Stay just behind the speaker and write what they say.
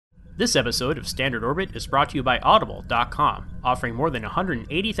This episode of Standard Orbit is brought to you by Audible.com, offering more than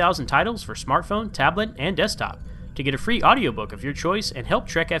 180,000 titles for smartphone, tablet, and desktop. To get a free audiobook of your choice and help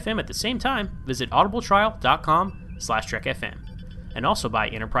Trek FM at the same time, visit audibletrial.com/trekfm. And also by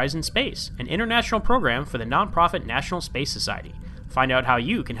Enterprise in Space, an international program for the nonprofit National Space Society. Find out how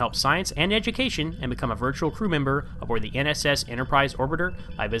you can help science and education and become a virtual crew member aboard the NSS Enterprise Orbiter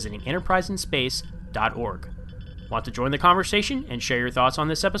by visiting enterpriseinspace.org. Want to join the conversation and share your thoughts on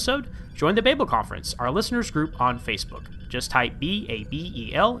this episode? Join the Babel Conference, our listeners group on Facebook. Just type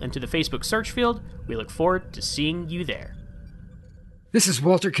BABEL into the Facebook search field. We look forward to seeing you there. This is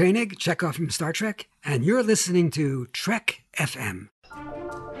Walter Koenig, Chekhov from Star Trek, and you're listening to Trek FM.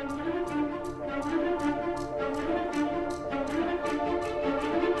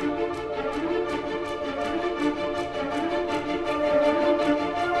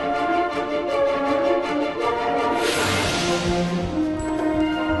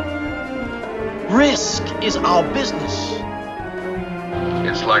 Risk is our business.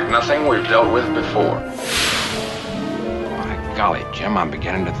 It's like nothing we've dealt with before. By golly, Jim, I'm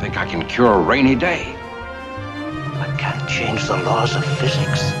beginning to think I can cure a rainy day. I can't change the laws of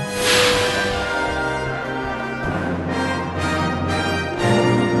physics.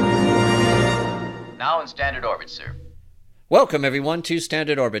 Now in Standard Orbit, sir. Welcome, everyone, to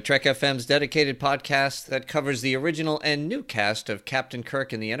Standard Orbit, Trek FM's dedicated podcast that covers the original and new cast of Captain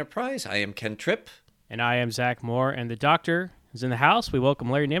Kirk in the Enterprise. I am Ken Tripp. And I am Zach Moore, and the Doctor is in the house. We welcome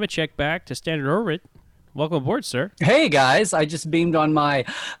Larry Nemechek back to Standard Orbit. Welcome aboard, sir. Hey, guys. I just beamed on my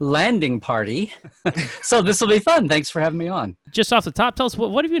landing party, so this will be fun. Thanks for having me on. Just off the top, tell us,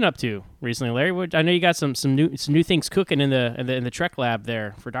 what have you been up to recently, Larry? I know you got some new things cooking in the Trek lab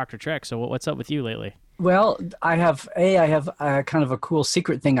there for Dr. Trek, so what's up with you lately? Well, I have kind of a cool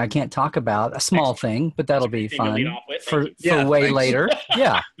secret thing I can't talk about, a small thing, but that'll be fun for way later.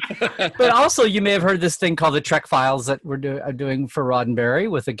 Yeah. But also, you may have heard this thing called the Trek Files that we're doing for Roddenberry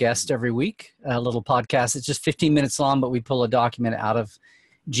with a guest every week, a little podcast. It's just 15 minutes long, but we pull a document out of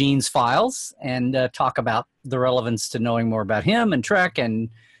Gene's files and talk about the relevance to knowing more about him and Trek and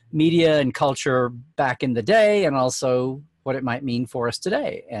media and culture back in the day, and also what it might mean for us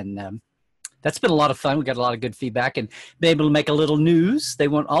today. And that's been a lot of fun. We got a lot of good feedback and been able to make a little news. They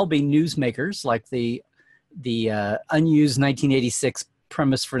won't all be newsmakers like the unused 1986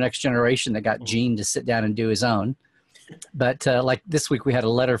 premise for Next Generation that got Gene to sit down and do his own. But like this week, we had a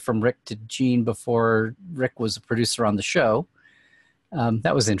letter from Rick to Gene before Rick was a producer on the show.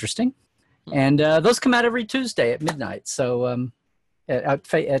 That was interesting. And those come out every Tuesday at midnight. So you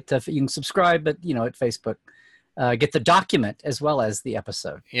can subscribe, but at Facebook. Get the document as well as the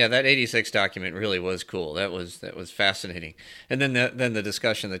episode. Yeah, that 86 document really was cool. That was fascinating. And then the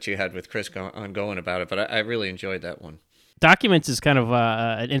discussion that you had with Chris ongoing about it, but I really enjoyed that one. Documents is kind of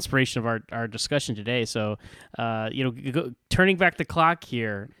an inspiration of our discussion today. So, turning back the clock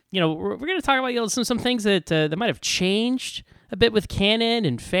here, we're going to talk about some things that might have changed a bit with canon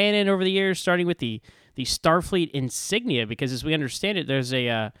and fanon over the years, starting with the Starfleet insignia, because as we understand it, there's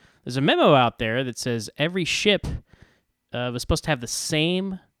a memo out there that says every ship was supposed to have the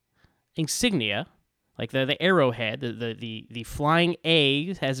same insignia, like the arrowhead, the flying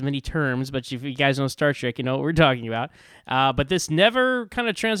A has many terms, but if you guys know Star Trek, you know what we're talking about. But this never kind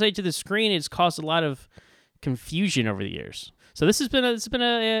of translated to the screen. It's caused a lot of confusion over the years. So this has been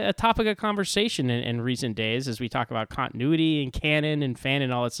a topic of conversation in recent days as we talk about continuity and canon and fan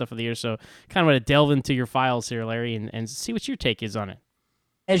and all that stuff of the year. So kind of want to delve into your files here, Larry, and see what your take is on it.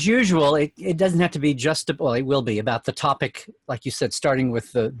 As usual, it doesn't have to be it will be about the topic, like you said, starting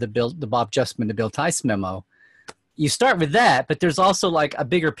with the Bob Justman to Bill Tice memo. You start with that, but there's also like a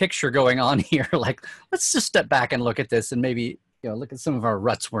bigger picture going on here. Like, let's just step back and look at this and maybe look at some of our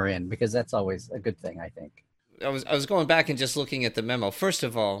ruts we're in, because that's always a good thing, I think. I was going back and just looking at the memo. First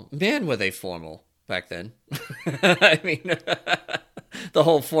of all, man, were they formal back then. I mean, the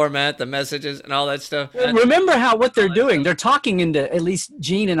whole format, the messages, and all that stuff. Remember what they're doing. They're talking into, at least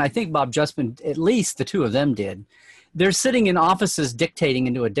Gene and I think Bob Justman, at least the two of them did. They're sitting in offices dictating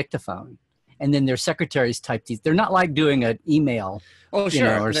into a dictaphone, and then their secretaries type these. They're not like doing an email, or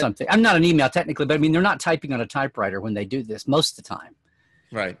something. I'm not an email technically, but I mean, they're not typing on a typewriter when they do this most of the time.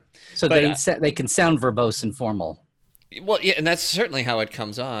 Right. So they can sound verbose and formal. Well, yeah, and that's certainly how it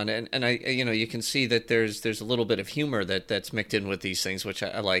comes on, and I, you can see that there's a little bit of humor that's mixed in with these things, which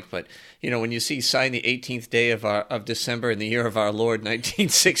I like. But when you see sign the 18th day of December in the year of our Lord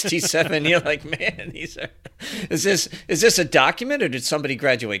 1967, you're like, man, is this a document, or did somebody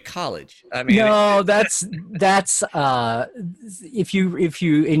graduate college? I mean, no, that's if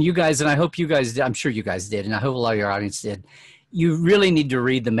you and you guys, and I hope you guys did, I'm sure you guys did, and I hope a lot of your audience did. you really need to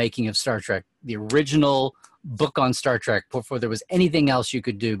read The Making of Star Trek, the original book on Star Trek, before there was anything else you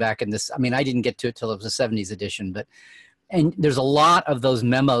could do back in this. I mean, I didn't get to it till it was a 70s edition, and there's a lot of those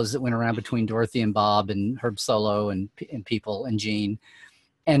memos that went around between Dorothy and Bob and Herb Solo and people and Gene.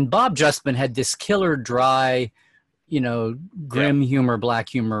 And Bob Justman had this killer, dry, grim humor, black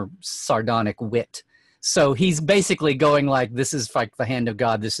humor, sardonic wit. So he's basically going like, this is like the hand of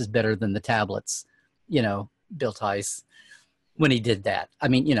God. This is better than the tablets, Bill Tice, when he did that. I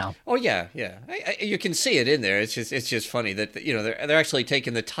mean, Oh yeah, yeah. You can see it in there. It's just funny that they're actually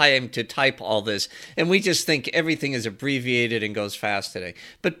taking the time to type all this, and we just think everything is abbreviated and goes fast today.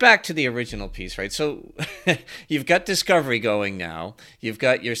 But back to the original piece, right? So you've got Discovery going now. You've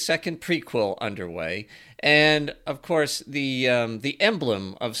got your second prequel underway, and of course the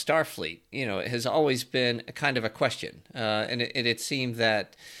emblem of Starfleet, has always been a kind of a question, and it seemed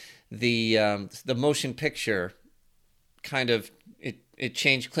that the motion picture kind of it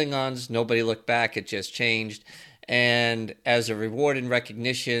changed Klingons. Nobody looked back. It just changed. And as a reward and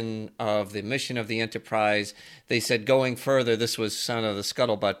recognition of the mission of the Enterprise, they said going further, this was son of the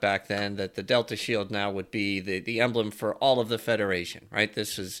scuttlebutt back then, that the Delta Shield now would be the emblem for all of the Federation, right?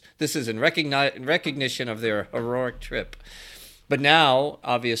 This is in recognition of their heroic trip. But now,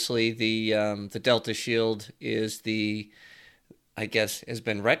 obviously, the Delta Shield is I guess, has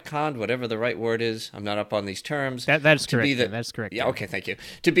been retconned, whatever the right word is. I'm not up on these terms. That's correct. That's correct. Yeah, okay, thank you.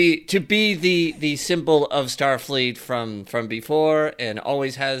 To be the symbol of Starfleet from before and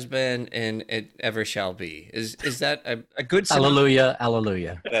always has been and it ever shall be. Is that a good symbol? Hallelujah,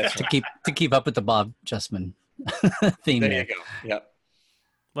 hallelujah. That's to keep up with the Bob Justman theme. There you go. Yep.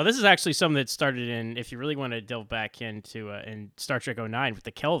 Well, this is actually something that started in, if you really want to delve back into in Star Trek 09 with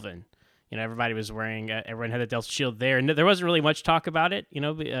the Kelvin. Everybody was wearing, everyone had a Delta Shield there. And there wasn't really much talk about it,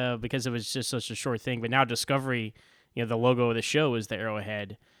 because it was just such a short thing. But now Discovery, the logo of the show is the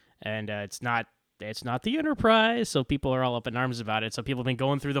arrowhead. And it's not the Enterprise. So people are all up in arms about it. So people have been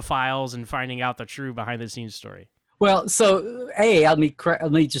going through the files and finding out the true behind-the-scenes story. Well, so, let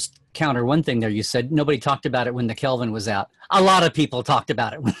me just counter one thing there. You said nobody talked about it when the Kelvin was out. A lot of people talked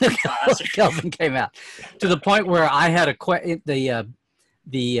about it when the Kelvin came out. To the point where I had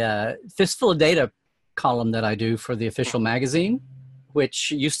the Fistful of Data column that I do for the official magazine, which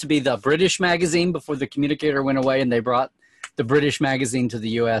used to be the British magazine before the Communicator went away and they brought the British magazine to the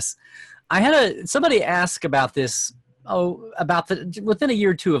U.S. I had somebody ask about this, within a year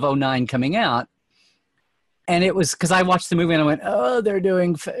or two of 09 coming out. And it was because I watched the movie and I went, oh, they're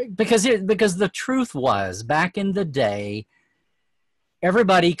doing, because the truth was, back in the day,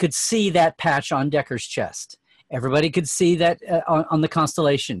 everybody could see that patch on Decker's chest. Everybody could see that on the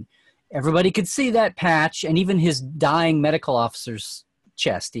Constellation. Everybody could see that patch, and even his dying medical officer's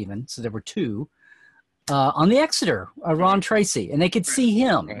chest even. So there were two on the Exeter, Ron Tracy, and they could see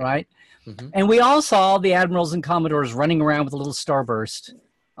him, right? Mm-hmm. And we all saw the admirals and commodores running around with a little starburst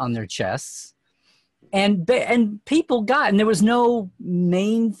on their chests. And people got, and there was no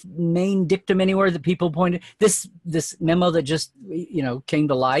main dictum anywhere that people pointed. This memo that just came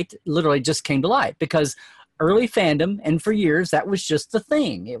to light, literally just came to light, because early fandom, and for years that was just the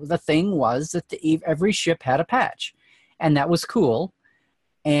thing. The thing was that every ship had a patch, and that was cool.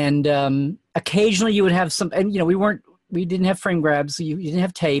 And occasionally you would have some, and we didn't have frame grabs, so you didn't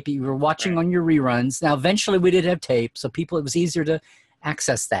have tape. You were watching on your reruns. Now eventually we did have tape, so it was easier to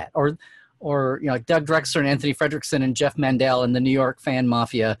access that. Or like Doug Drexler and Anthony Fredrickson and Jeff Mandel and the New York fan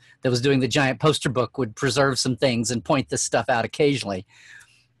mafia that was doing the giant poster book would preserve some things and point this stuff out occasionally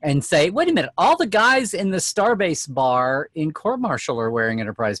and say, wait a minute, all the guys in the Starbase bar in Court Martial are wearing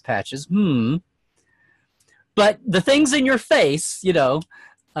Enterprise patches. But the things in your face,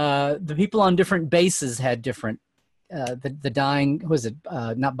 the people on different bases had different, the dying, was it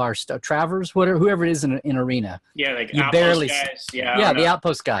not Barstow, Travers, whoever it is in Arena. Yeah, like you Outpost barely guys. Yeah, the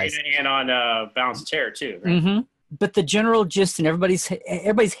Outpost guys. And on Balance of Terror too. Right? Mm-hmm. But the general gist and everybody's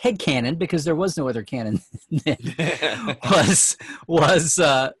head canon, because there was no other canon then,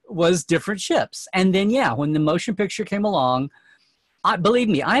 was different ships. And then when the motion picture came along, believe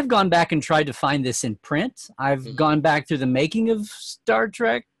me, I've gone back and tried to find this in print. I've gone back through the making of Star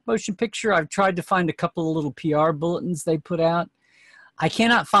Trek motion picture. I've tried to find a couple of little PR bulletins they put out. I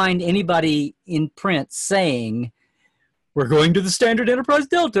cannot find anybody in print saying, we're going to the standard Enterprise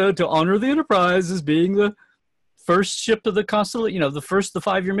Delta to honor the Enterprise as being the first ship of the Constellation, the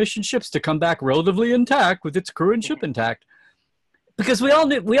 5-year mission ships to come back relatively intact with its crew and ship intact. Because we all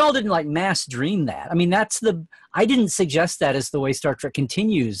didn't like mass dream that. I mean, I didn't suggest that as the way Star Trek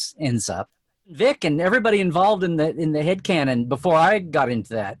Continues ends up. Vic and everybody involved in the headcanon before I got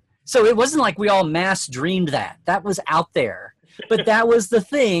into that. So it wasn't like we all mass dreamed that. That was out there. But that was the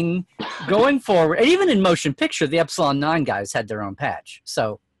thing going forward. And even in motion picture, the Epsilon 9 guys had their own patch.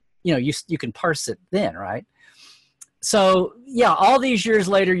 So, you can parse it then, right? So, yeah, all these years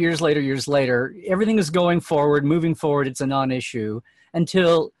later, everything is going forward, moving forward. It's a non-issue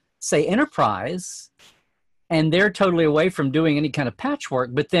until, say, Enterprise, and they're totally away from doing any kind of patchwork.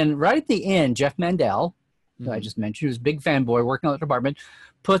 But then right at the end, Jeff Mandel, who I just mentioned, who's a big fanboy working on the department,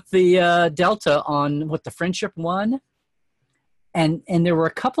 put the Delta on the Friendship 1. And there were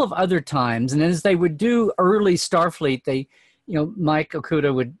a couple of other times. And as they would do early Starfleet, Mike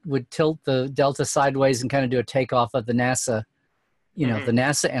Okuda would tilt the Delta sideways and kind of do a takeoff of the NASA, the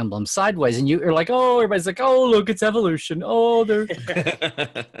NASA emblem sideways. And you're like, oh, everybody's like, oh, look, it's evolution. Oh, they're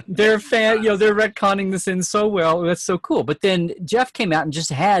retconning this in so well. That's so cool. But then Jeff came out and just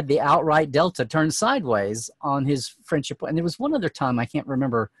had the outright Delta turned sideways on his Friendship. And there was one other time, I can't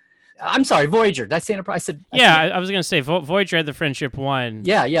remember. I'm sorry, Voyager. Did I say Enterprise? I was going to say Voyager had the Friendship 1.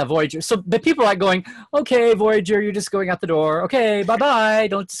 Yeah, Voyager. So, but people are like going, okay, Voyager, you're just going out the door. Okay, bye-bye.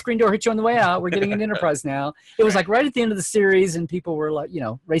 Don't the screen door hit you on the way out. We're getting an Enterprise now. It was like right at the end of the series, and people were like,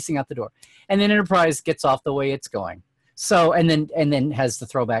 racing out the door. And then Enterprise gets off the way it's going. So, and then has the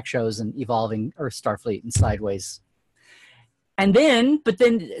throwback shows and evolving Earth, Starfleet, and Sideways.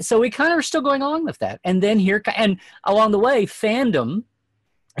 So we kind of are still going along with that. And then and along the way, fandom,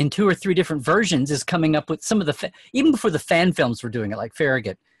 in 2 or 3 different versions, is coming up with some of even before the fan films were doing it, like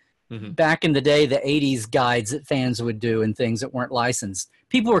Farragut. Mm-hmm. Back in the day, the 80s guides that fans would do and things that weren't licensed.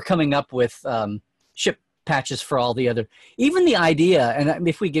 People were coming up with ship patches for all the other, even the idea, and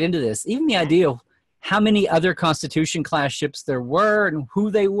if we get into this, even the idea of how many other Constitution class ships there were and who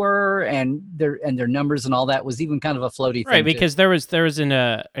they were and their numbers and all that was even kind of a floaty thing. Right, because there was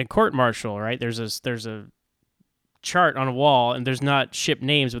a court martial, right? There's a chart on a wall, and there's not ship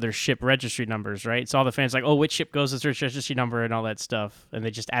names, but there's ship registry numbers, right? So all the fans are like, oh, which ship goes with their registry number and all that stuff, and they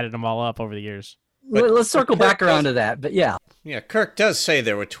just added them all up over the years. Let's circle back around to that, but yeah. Yeah, Kirk does say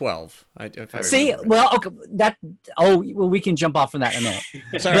there were 12. See, well, okay, we can jump off from that in a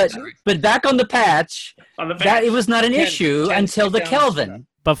minute. But back on the patch, that it was not an issue until the Kelvin.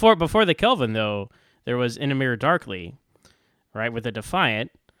 Before the Kelvin, though, there was In a Mirror Darkly, right, with the Defiant,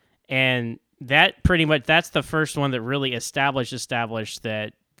 and that pretty much, that's the first one that really established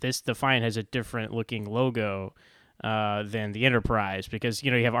that this Defiant has a different looking logo than the Enterprise, because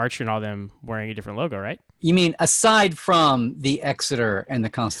you have Archer and all them wearing a different logo, right? You mean aside from the Exeter and the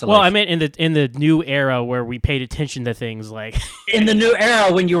Constellation? Well, I meant in the new era where we paid attention to things like in the new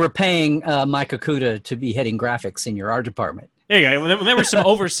era when you were paying Mike Okuda to be heading graphics in your art department. There you go. There was some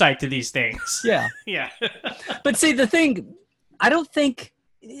oversight to these things. Yeah. Yeah. But see, the thing, I don't think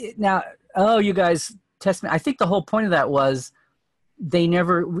now. Oh, you guys test me. I think the whole point of that was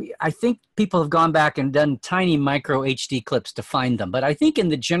I think people have gone back and done tiny micro HD clips to find them. But I think in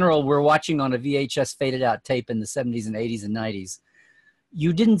the general, we're watching on a VHS faded out tape in the 70s and 80s and 90s.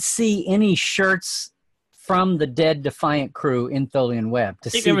 You didn't see any shirts from the dead Defiant crew in Tholian Web. I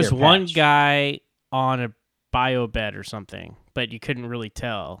think there was one guy on a bio bed or something, but you couldn't really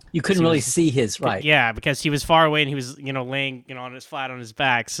tell. You couldn't really see his, right. Yeah, because he was far away and he was, laying, on his flat on his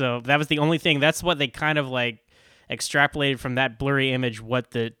back. So that was the only thing. That's what they kind of like extrapolated from that blurry image,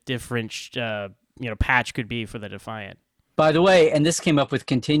 what the different, patch could be for the Defiant. By the way, and this came up with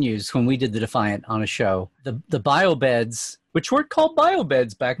Continues when we did the Defiant on a show, the bio beds, which weren't called bio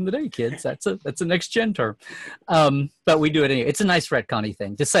beds back in the day, kids. That's a next gen term. But we do it anyway. It's a nice retconny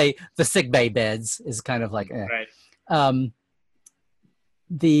thing to say the sick bay beds is kind of like, Right.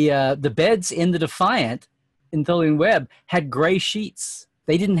 The beds in the Defiant in Tholian Web had gray sheets.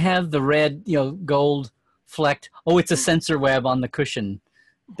 They didn't have the red, gold flecked. Oh, it's a sensor web on the cushion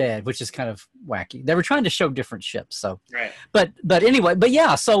bed, which is kind of wacky. They were trying to show different ships. So, right. But anyway,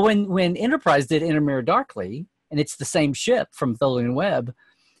 yeah. So when Enterprise did In a Mirror Darkly, and it's the same ship from Tholian Web,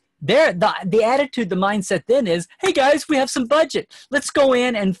 the attitude, the mindset then is, hey guys, we have some budget. Let's go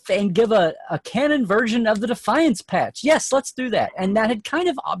in and give a canon version of the Defiance patch. Yes, let's do that. And that had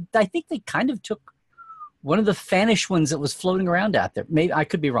I think they kind of took one of the fanish ones that was floating around out there. Maybe I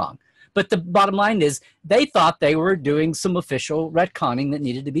could be wrong. But the bottom line is they thought they were doing some official retconning that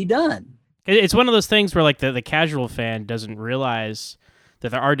needed to be done. It's one of those things where like the casual fan doesn't realize that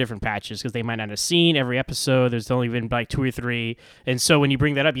there are different patches because they might not have seen every episode. There's only been like 2 or 3. And so when you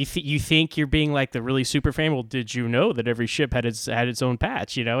bring that up, you think you're being like the really super fan. Well, did you know that every ship had its own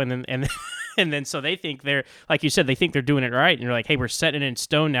patch, and then so they think they're, like you said, they think they're doing it right. And you're like, hey, we're setting it in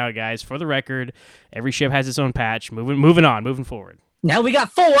stone now, guys. For the record, every ship has its own patch. Moving on, moving forward. Now we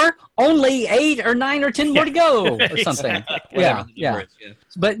got 4, only 8 or 9 or 10 more to go or something. Exactly. Yeah.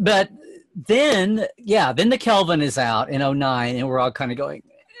 But then the Kelvin is out in 2009, and we're all kind of going,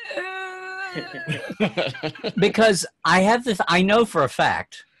 because I know for a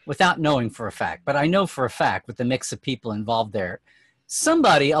fact, without knowing for a fact, but I know for a fact with the mix of people involved there,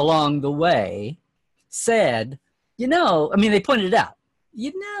 somebody along the way said, they pointed it out,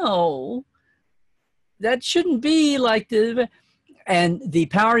 that shouldn't be like and the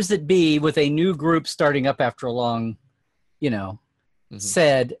powers that be with a new group starting up after a long,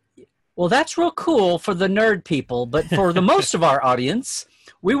 said, well, that's real cool for the nerd people, but for the most of our audience,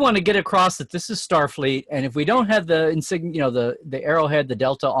 we want to get across that this is Starfleet, and if we don't have the insignia, the arrowhead, the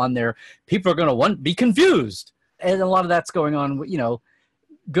delta on there, people are going to be confused. And a lot of that's going on,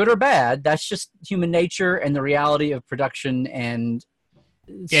 good or bad. That's just human nature and the reality of production and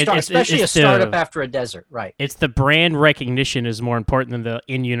especially a startup after a desert, right? It's the brand recognition is more important than the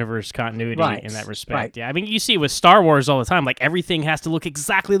in-universe continuity in that respect. Right. Yeah, I mean, you see with Star Wars all the time, like everything has to look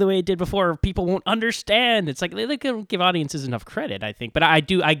exactly the way it did before, or people won't understand. It's like they don't give audiences enough credit, I think. But I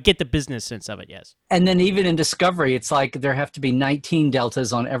get the business sense of it, yes. And then even in Discovery, it's like there have to be 19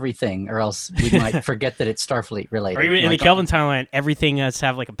 deltas on everything, or else we might forget that it's Starfleet related. Or even in the Kelvin timeline, everything has to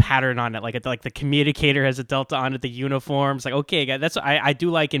have like a pattern on it, like the communicator has a delta on it, the uniforms. Like, okay, guys, that's I do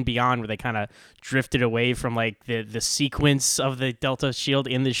like in Beyond where they kind of drifted away from like the sequence of the delta shield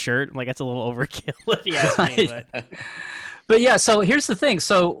in the shirt. Like that's a little overkill if you ask me. But yeah, so here's the thing.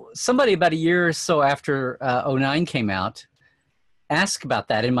 So somebody about a year or so after 09 came out asked about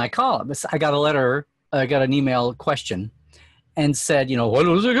that in my column. I got an email question and said, what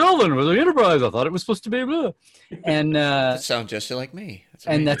was the Kelvin? Was the Enterprise? I thought it was supposed to be blah. And that sounds just like me.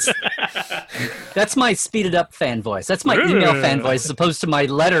 That's my speeded up fan voice. That's my email fan voice as opposed to my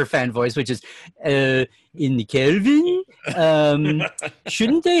letter fan voice, which is in the Kelvin.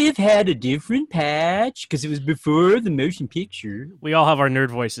 Shouldn't they have had a different patch because it was before the motion picture? We all have our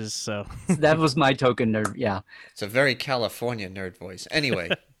nerd voices, so that was my token nerd. Yeah, it's a very California nerd voice. Anyway.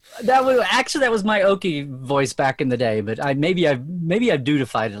 That was my Okie voice back in the day, but maybe I've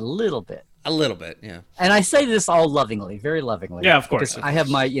dudified it a little bit. A little bit, yeah. And I say this all lovingly, very lovingly. Yeah, of course. I have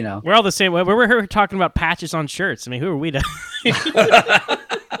my, We're all the same. We're here talking about patches on shirts. I mean, who are we to...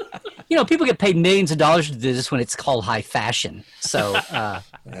 People get paid millions of dollars to do this when it's called high fashion. So,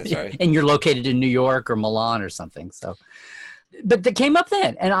 that's right. And you're located in New York or Milan or something. So, but that came up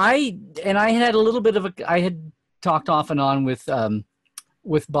then, and I had a little bit of I had talked off and on with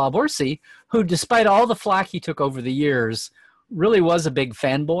Bob Orsi, who, despite all the flack he took over the years, really was a big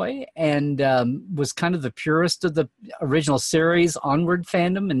fanboy and was kind of the purist of the original series onward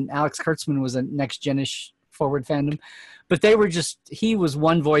fandom, and Alex Kurtzman was a next-gen-ish forward fandom. But he was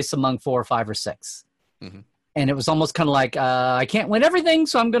one voice among 4 or 5 or 6. Mm-hmm. And it was almost kind of like, I can't win everything,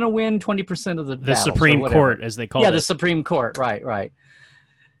 so I'm going to win 20% of the battles, Supreme Court, as they call it. Yeah, the Supreme Court, right.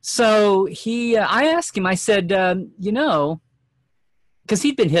 So I asked him, I said, because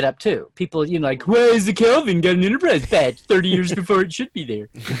he'd been hit up too. People, like, why is the Kelvin got an Enterprise badge 30 years before it should be there?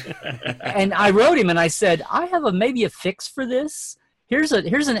 And I wrote him and I said, I have maybe a fix for this. Here's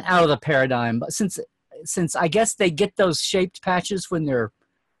an out of the paradigm. But since I guess they get those shaped patches when they're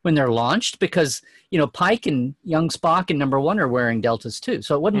launched, because Pike and young Spock and Number 1 are wearing deltas too.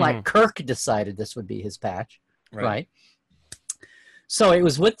 So it wasn't like Kirk decided this would be his patch, right? So it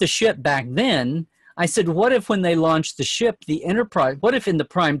was with the ship back then. I said, what if when they launched the ship, the Enterprise, what if in the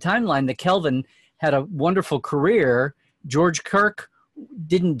prime timeline, the Kelvin had a wonderful career, George Kirk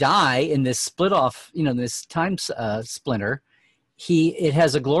didn't die in this split off, this time splinter. It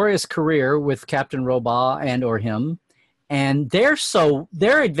has a glorious career with Captain Robah and or him. And their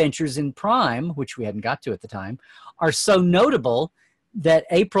adventures in Prime, which we hadn't got to at the time, are so notable that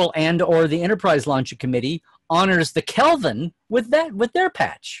April and or the Enterprise Launching Committee honors the Kelvin with their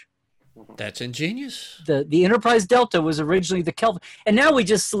patch. That's ingenious. The Enterprise Delta was originally the Kelvin, and now we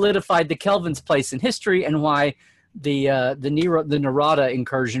just solidified the Kelvin's place in history and why the Narada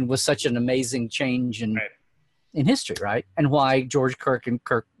incursion was such an amazing change in history, right? And why George Kirk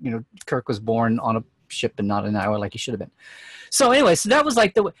Kirk was born on a ship and not an hour like he should have been. So anyway, so that was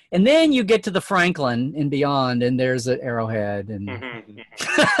like and then you get to the Franklin and beyond, and there's an Arrowhead, and, and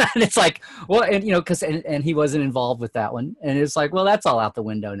it's like, well, and because and he wasn't involved with that one, and it's like, well, that's all out the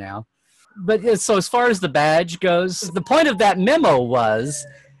window now. But so as far as the badge goes, the point of that memo was,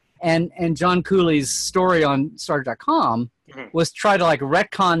 and John Cooley's story on Star.com was try to like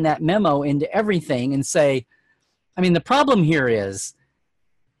retcon that memo into everything and say, I mean, the problem here is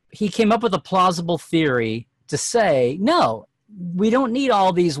he came up with a plausible theory to say, no, we don't need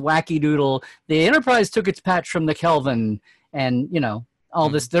all these wacky doodle. The Enterprise took its patch from the Kelvin and, all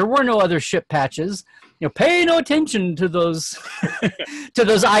this. There were no other ship patches. pay no attention to those to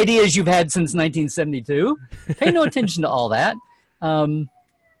those ideas you've had since 1972. Pay no attention to all that.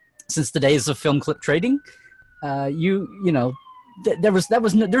 Since the days of film clip trading, there's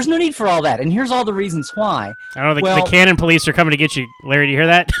no need for all that. And here's all the reasons why. I don't know, the Canon police are coming to get you. Larry, do you hear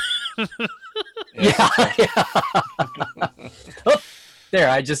that? Yeah. Oh, there,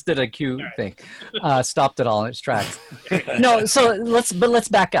 I just did a cue thing. Stopped it all in its tracks. No, so let's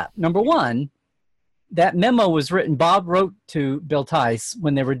back up. Number one, that memo was written. Bob wrote to Bill Tice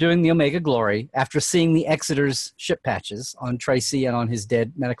when they were doing the Omega Glory after seeing the Exeter's ship patches on Tracy and on his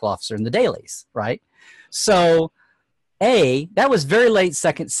dead medical officer in the dailies, right? So, A, that was very late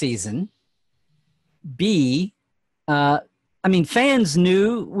second season. B, fans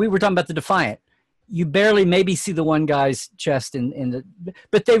knew. We were talking about the Defiant. You barely maybe see the one guy's chest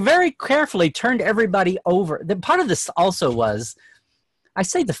but they very carefully turned everybody over. The part of this also was,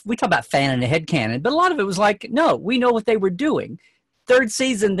 we talk about fan and a headcanon, but a lot of it was like, no, we know what they were doing. Third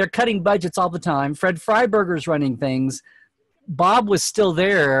season, they're cutting budgets all the time. Fred Freiberger's running things. Bob was still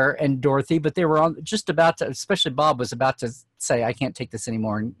there and Dorothy, but they were especially Bob was about to say, I can't take this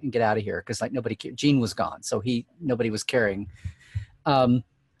anymore and get out of here. Cause Gene was gone. So nobody was caring. All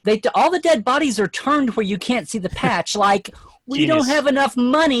the dead bodies are turned where you can't see the patch. Like, we don't have enough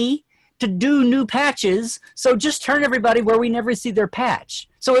money to do new patches, so just turn everybody where we never see their patch.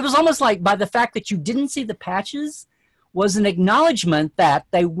 So it was almost like by the fact that you didn't see the patches was an acknowledgement that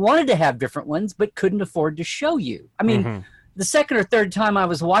they wanted to have different ones but couldn't afford to show you. I mean, the second or third time I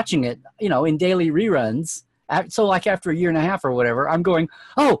was watching it, in daily reruns, so like after a year and a half or whatever, I'm going,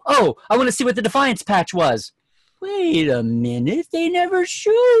 oh, I want to see what the Defiance patch was. Wait a minute, they never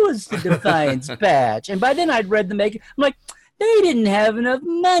show us the Defiance patch. And by then I'd read the make. I'm like, they didn't have enough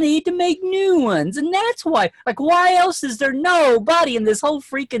money to make new ones. And that's why, why else is there no body in this whole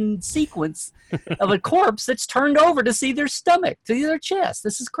freaking sequence of a corpse that's turned over to see their stomach, to see their chest?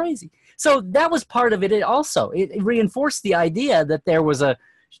 This is crazy. So that was part of it. It reinforced the idea that there was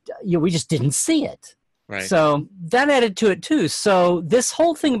we just didn't see it. Right. So that added to it too. So this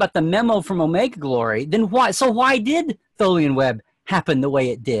whole thing about the memo from Omega Glory, then why? So why did Tholian Web happen the way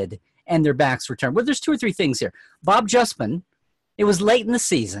it did and their backs were turned? Well, there's two or three things here. Bob Justman, it was late in the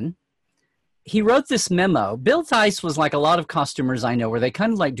season. He wrote this memo. Bill Tice was like a lot of costumers I know, where they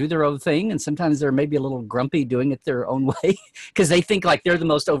kind of do their own thing, and sometimes they're maybe a little grumpy doing it their own way because they think they're the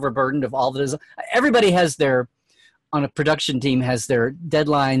most overburdened of all the design. Everybody on a production team has their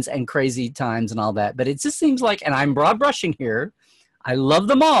deadlines and crazy times and all that. But it just seems like, and I'm broad brushing here, I love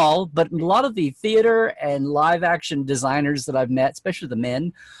them all, but a lot of the theater and live action designers that I've met, especially the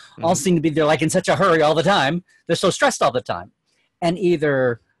men, all seem to be, they're in such a hurry all the time. They're so stressed all the time. And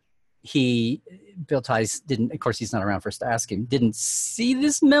either Bill Tice didn't, of course he's not around for us to ask him, didn't see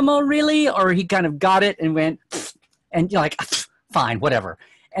this memo really, or he kind of got it and went, and fine, whatever.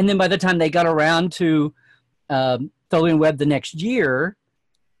 And then by the time they got around to Tholian Web the next year,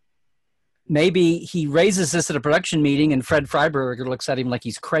 maybe he raises this at a production meeting and Fred Freiberger looks at him like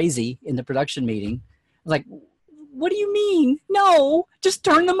he's crazy in the production meeting. Like, what do you mean? No, just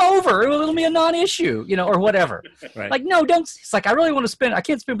turn them over. It'll be a non-issue, or whatever. Right. No, don't. It's I really want to spend. I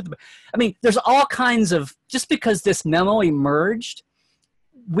can't spend with there's all kinds of, just because this memo emerged,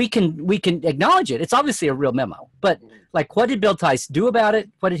 we can acknowledge it. It's obviously a real memo, but what did Bill Tice do about it?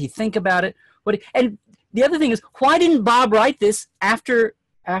 What did he think about it? And the other thing is, why didn't Bob write this after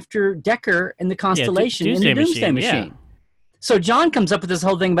Decker and the Constellation and the Doomsday Machine? Yeah. So John comes up with this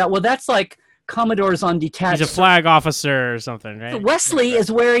whole thing about, that's like Commodore's on detached. He's a flag officer or something, right? Wesley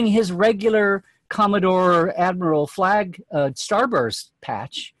is wearing his regular Commodore Admiral flag Starburst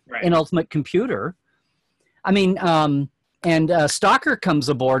patch in Ultimate Computer. And Stalker comes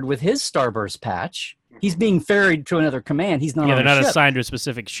aboard with his Starburst patch. He's being ferried to another command. He's not on a ship. They're not assigned to a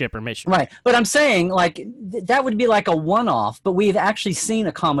specific ship or mission. Right. But I'm saying, that would be like a one-off, but we've actually seen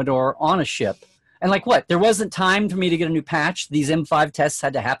a Commodore on a ship. And there wasn't time for me to get a new patch. These M5 tests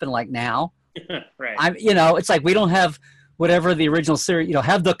had to happen now. Right. It's we don't have whatever the original series,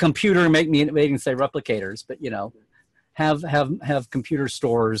 have the computer make me say replicators, but, have computer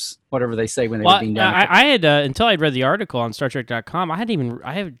stores, whatever they say when they were being done. I had, until I'd read the article on StarTrek.com, I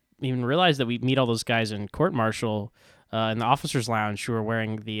haven't even realized that we meet all those guys in court martial in the officers' lounge who are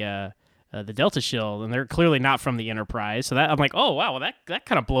wearing the Delta Shield, and they're clearly not from the Enterprise. So that I'm like, oh wow, well, that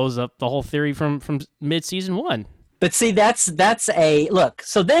kind of blows up the whole theory from mid-season 1. But see, that's a look.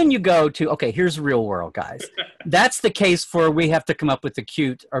 So then you go to, okay, here's real world, guys. That's the case for we have to come up with the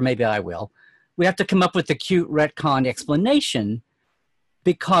cute, or maybe I will. We have to come up with the cute retcon explanation,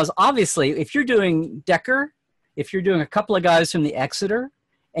 because obviously, if you're doing Decker, if you're doing a couple of guys from the Exeter,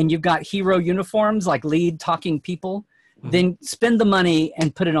 and you've got hero uniforms like lead talking people, then spend the money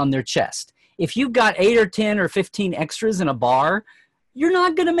and put it on their chest. If you've got 8 or 10 or 15 extras in a bar, you're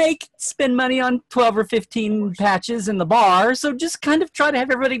not going to spend money on 12 or 15 patches in the bar. So just kind of try to have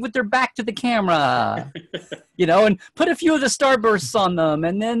everybody with their back to the camera, and put a few of the starbursts on them,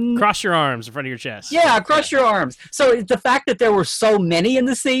 and then cross your arms in front of your chest. Yeah, cross your arms. So the fact that there were so many in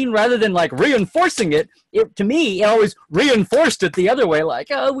the scene, rather than like reinforcing it, to me, it always reinforced it the other way. Like,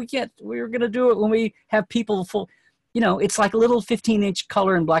 oh, we're going to do it when we have people full. It's like little 15-inch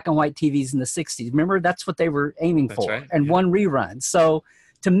color and black and white TVs in the 60s. Remember, that's what they were aiming for. Right. And one rerun. So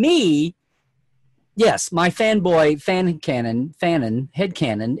to me, yes, my fanboy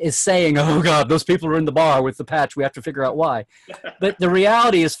headcanon is saying, oh, God, those people are in the bar with the patch. We have to figure out why. But the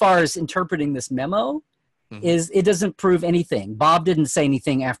reality, as far as interpreting this memo, is it doesn't prove anything. Bob didn't say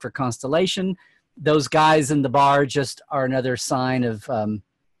anything after Constellation. Those guys in the bar just are another sign of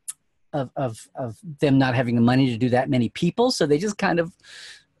them not having the money to do that many people. So they just kind of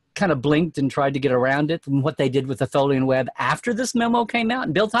blinked and tried to get around it. And what they did with the Tholian Web after this memo came out,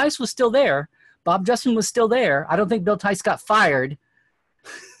 and Bill Tice was still there. Bob Justin was still there. I don't think Bill Tice got fired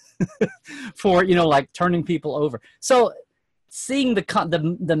for, like turning people over. So seeing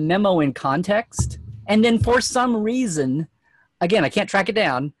the memo in context, and then for some reason, again, I can't track it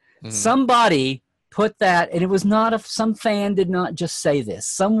down, somebody put that, and it was not some fan did not just say this.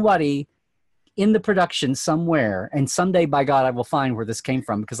 Somebody in the production somewhere, and someday, by God, I will find where this came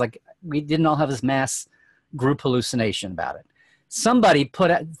from, because we didn't all have this mass group hallucination about it. Somebody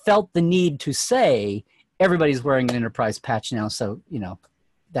felt the need to say everybody's wearing an Enterprise patch now, so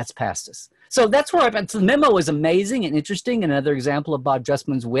that's past us. So that's where so the memo is amazing and interesting, and another example of Bob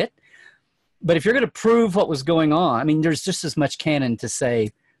Justman's wit. But if you're going to prove what was going on, I mean, there's just as much canon to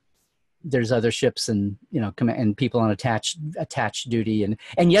say there's other ships and and people on attached duty,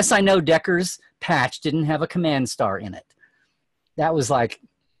 and yes, I know Decker's patch didn't have a command star in it. That was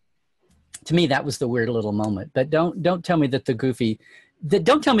to me, that was the weird little moment. But don't tell me that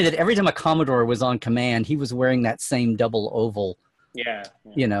don't tell me that every time a Commodore was on command, he was wearing that same double oval. Yeah.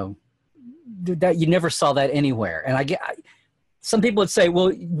 That you never saw that anywhere. And some people would say, well,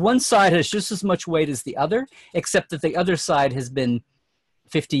 one side has just as much weight as the other, except that the other side has been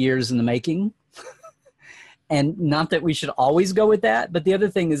 50 years in the making. And not that we should always go with that, but the other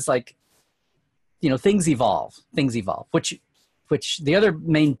thing is things evolve, which the other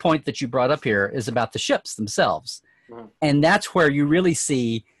main point that you brought up here is about the ships themselves. And that's where you really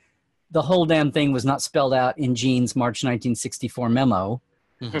see the whole damn thing was not spelled out in Gene's March 1964 memo.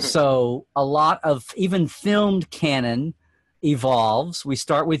 So a lot of even filmed canon evolves. We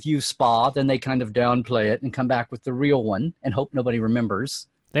start with U-Spa, then they kind of downplay it and come back with the real one and hope nobody remembers.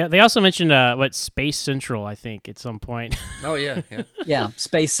 They also mentioned Space Central, I think, at some point. Oh yeah. Yeah,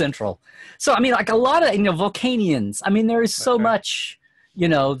 Space Central. So I mean, a lot of Vulcanians. I mean, there is so much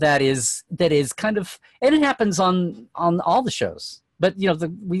that is kind of, and it happens on all the shows. But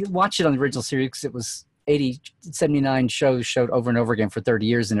we watched it on the original series because it was 79 shows showed over and over again for 30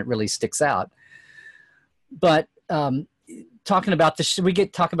 years, and it really sticks out. But talking about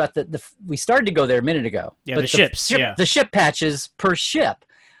we started to go there a minute ago. Yeah, but the ships. The ship patches per ship.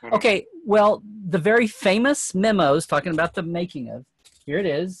 Okay, well, the very famous memos talking about the making of, here it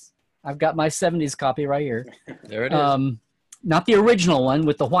is. I've got my 70s copy right here. There it is. Not the original one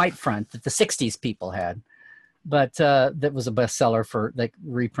with the white front that the 60s people had, but that was a bestseller they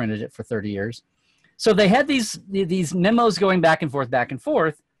reprinted it for 30 years. So they had these memos going back and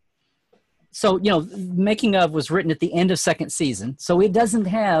forth. So, making of was written at the end of second season. So it doesn't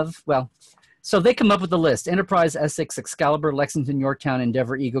have, so they come up with a list: Enterprise, Essex, Excalibur, Lexington, Yorktown,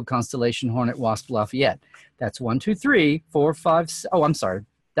 Endeavour, Eagle, Constellation, Hornet, Wasp, Lafayette. That's 1, 2, 3, 4, 5. Oh, I'm sorry.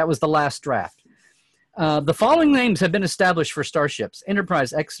 That was the last draft. The following names have been established for starships: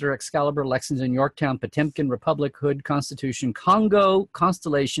 Enterprise, Exeter, Excalibur, Lexington, Yorktown, Potemkin, Republic, Hood, Constitution, Congo,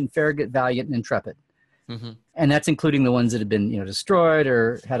 Constellation, Farragut, Valiant, and Intrepid. And that's including the ones that have been, destroyed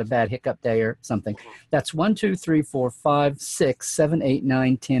or had a bad hiccup day or something. That's 1, 2, 3, 4, 5, 6, 7, 8,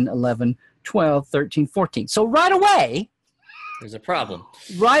 9, 10, 11, 12, 13, 14. So right away, there's a problem.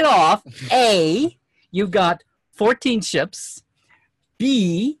 Right off, A, you've got 14 ships.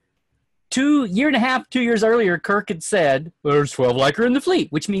 B, 2 years earlier, Kirk had said, well, there's 12 Leica in the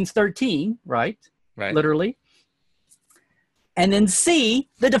fleet, which means 13, right? Right. Literally. And then C,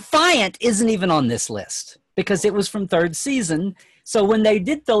 the Defiant isn't even on this list because it was from third season. So when they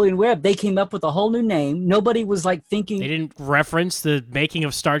did Tholian Web, they came up with a whole new name. Nobody was thinking. They didn't reference the making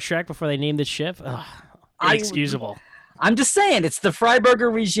of Star Trek before they named the ship. Ugh, inexcusable. I'm just saying, it's the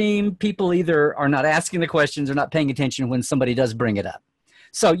Freiberger regime. People either are not asking the questions or not paying attention when somebody does bring it up.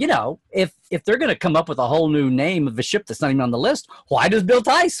 So, if they're going to come up with a whole new name of a ship that's not even on the list, why does Bill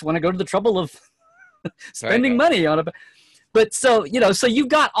Tice want to go to the trouble of spending money on it? But so you've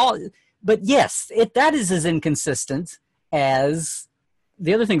got all, but yes, that is as inconsistent as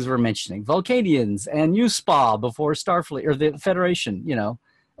the other things we're mentioning, Vulcanians and USPA before Starfleet or the Federation,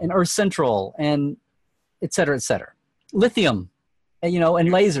 and Earth Central and et cetera, lithium, and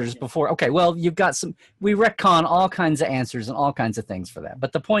lasers before. Okay, well, you've got we retcon all kinds of answers and all kinds of things for that.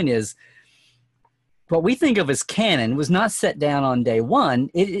 But the point is, what we think of as canon was not set down on day one.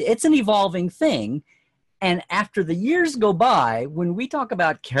 It's an evolving thing. And after the years go by, when we talk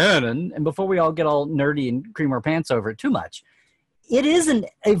about canon, and before we all get all nerdy and cream our pants over it too much, it is an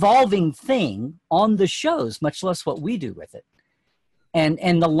evolving thing on the shows, much less what we do with it.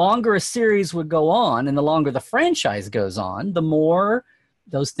 And the longer a series would go on and the longer the franchise goes on, the more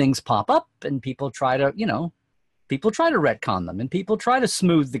those things pop up and people try to retcon them and people try to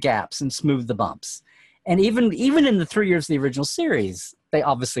smooth the gaps and smooth the bumps. And even in the 3 years of the original series, they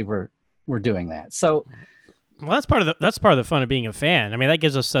obviously were doing that. So, well, that's part of the fun of being a fan. I mean, that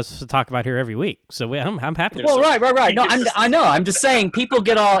gives us stuff to talk about here every week. So I'm happy. Well, right. No, I know. I'm just saying, people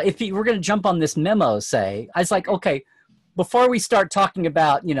get all. If we're going to jump on this memo, I was like, okay, before we start talking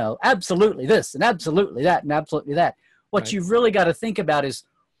about, absolutely this and absolutely that and absolutely that, what you've really got to think about is,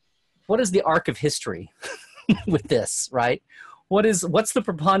 what is the arc of history with this, right? What's the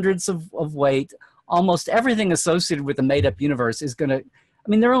preponderance of weight? Almost everything associated with the made-up universe is going to. I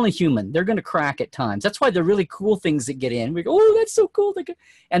mean, they're only human. They're going to crack at times. That's why the really cool things that get in, we go, oh, that's so cool.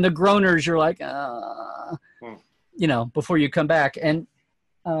 And the groaners, you're like, before you come back. And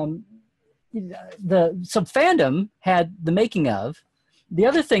so fandom had the making of. The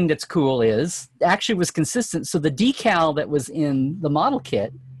other thing that's cool is actually was consistent. So the decal that was in the model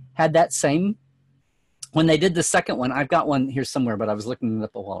kit had that same. When they did the second one, I've got one here somewhere, but I was looking it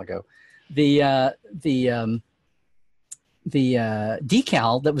up a while ago. The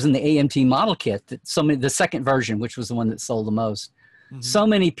decal that was in the AMT model kit, the second version, which was the one that sold the most. Mm-hmm. So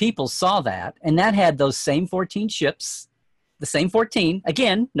many people saw that, and that had those same 14 ships, the same 14.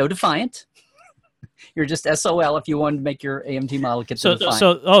 Again, no Defiant. You're just SOL if you wanted to make your AMT model kit.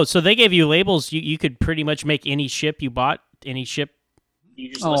 So they gave you labels. You could pretty much make any ship you bought, any ship. You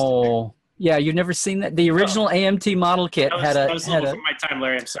just listed yeah, you've never seen that. The original AMT model kit had a from my time,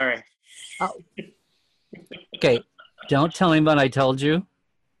 Larry. I'm sorry. Okay. Don't tell anybody I told you,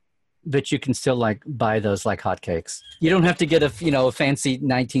 but you can still buy those like hotcakes. You don't have to get a fancy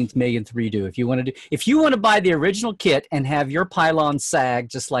 19th millionth redo if you want to do. If you want to buy the original kit and have your pylon sag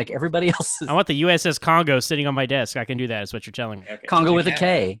just like everybody else's. I want the USS Congo sitting on my desk. I can do that. Is what you're telling me. Okay. Congo with a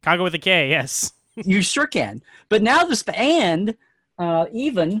K. Congo with a K. Yes. You sure can. But now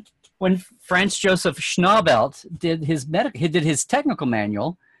even when Franz Josef Schnabelt did his technical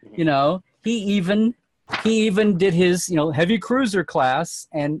manual, he even did his, heavy cruiser class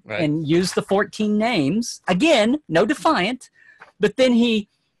and used the 14 names. Again, no Defiant, but then he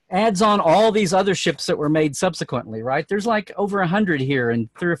adds on all these other ships that were made subsequently, right? There's over 100 here in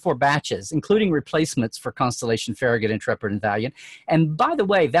 3 or 4 batches, including replacements for Constellation, Farragut, Intrepid, and Valiant. And by the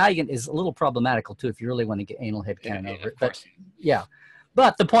way, Valiant is a little problematical too if you really want to get anal headcanon over it. But yeah.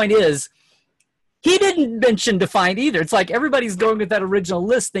 But the point is, he didn't mention Defiant either. It's like everybody's going with that original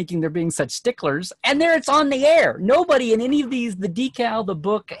list thinking they're being such sticklers, and there it's on the air. Nobody in any of these, the decal, the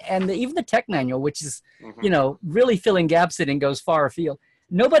book, and even the tech manual, which is, really filling gaps in and goes far afield.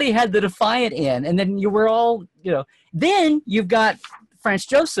 Nobody had the Defiant in, and then you were all, Then you've got Franz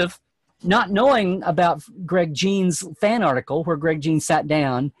Josef not knowing about Greg Jean's fan article where Greg Jean sat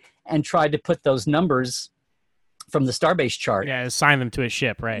down and tried to put those numbers from the Starbase chart. Yeah, assign them to a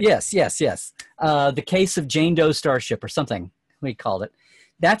ship, right? Yes. The case of Jane Doe Starship or something we called it.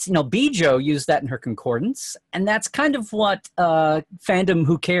 That's, Bijo used that in her concordance, and that's kind of what fandom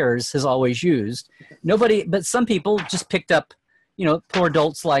Who Cares has always used. Nobody, but some people just picked up, poor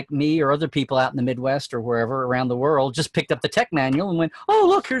adults like me or other people out in the Midwest or wherever around the world just picked up the tech manual and went, oh,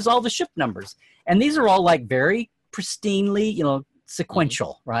 look, here's all the ship numbers. And these are all very pristinely,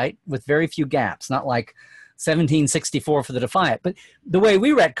 sequential, right? With very few gaps, not like 1764 for the Defiant. But the way we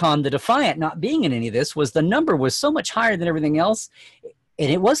retconned the Defiant not being in any of this was the number was so much higher than everything else.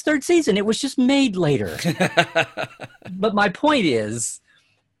 And it was third season. It was just made later. But my point is,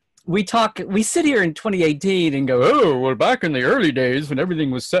 we sit here in 2018 and go, oh, well, back in the early days when everything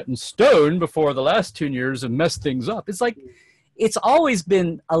was set in stone before the last 2 years have messed things up. It's like, it's always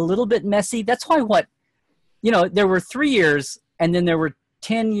been a little bit messy. That's why there were 3 years and then there were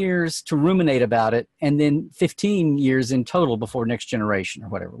 10 years to ruminate about it, and then 15 years in total before Next Generation or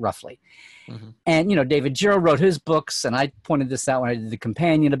whatever, roughly. Mm-hmm. And, David Giro wrote his books, and I pointed this out when I did The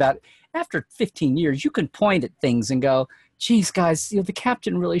Companion about after 15 years, you can point at things and go, geez, guys, the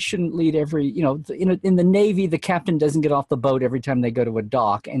captain really shouldn't lead every, in the Navy, the captain doesn't get off the boat every time they go to a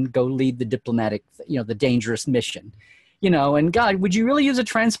dock and go lead the diplomatic, the dangerous mission, and God, would you really use a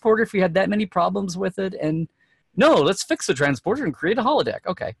transporter if we had that many problems with it? And no, let's fix the transporter and create a holodeck.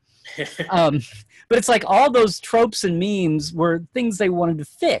 Okay. But it's like all those tropes and memes were things they wanted to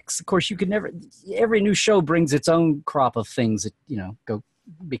fix. Of course, you could never, every new show brings its own crop of things that, go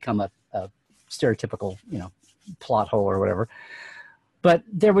become a stereotypical, plot hole or whatever. But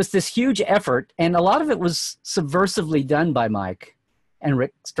there was this huge effort, and a lot of it was subversively done by Mike and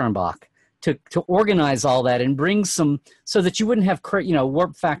Rick Sternbach to organize all that and bring some, so that you wouldn't have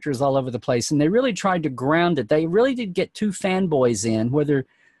warp factors all over the place. And they really tried to ground it. They really did get two fanboys in, whether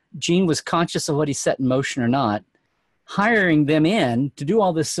Gene was conscious of what he set in motion or not, hiring them in to do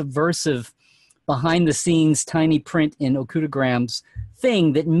all this subversive behind the scenes tiny print in Okutograms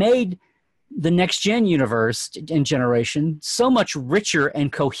thing that made the Next Gen universe and generation so much richer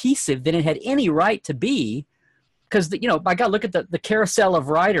and cohesive than it had any right to be. Because, I got to look at the carousel of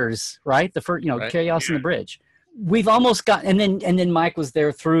writers, right? The first, right. Chaos on the Bridge. We've almost got, and then Mike was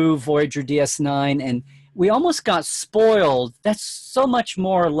there through Voyager DS9, and we almost got spoiled. That's so much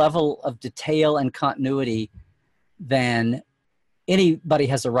more level of detail and continuity than anybody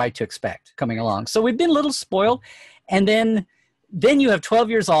has a right to expect coming along. So we've been a little spoiled, and then you have 12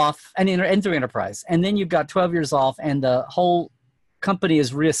 years off, and through Enterprise, and then you've got 12 years off, and the whole company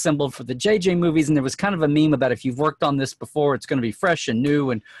is reassembled for the JJ movies. And there was kind of a meme about, if you've worked on this before, it's going to be fresh and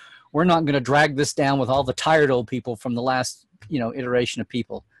new, and we're not going to drag this down with all the tired old people from the last, iteration of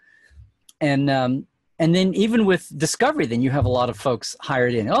people. And then even with Discovery, then you have a lot of folks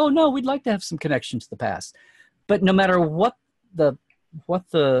hired in. Oh no, we'd like to have some connection to the past. But no matter what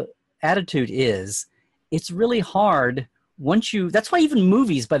the attitude is, it's really hard. That's why even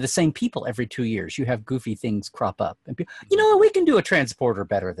movies by the same people every 2 years, you have goofy things crop up. And people, we can do a transporter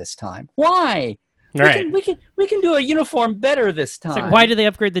better this time. Why? Right. We can do a uniform better this time. It's like, why did they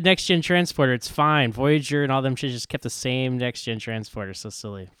upgrade the Next Gen transporter? It's fine. Voyager and all them shit just kept the same Next Gen transporter. So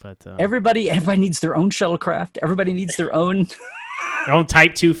silly. But everybody needs their own shuttlecraft. Everybody needs their own their own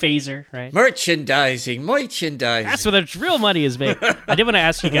Type 2 phaser, right? Merchandising. That's where the real money is made. I did want to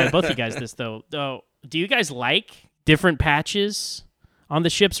ask you guys, both of you guys, this though. Do you guys like different patches on the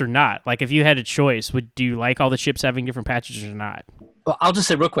ships or not? Like, if you had a choice, do you like all the ships having different patches or not? Well, I'll just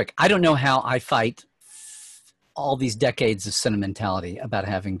say real quick, I don't know how I fight all these decades of sentimentality about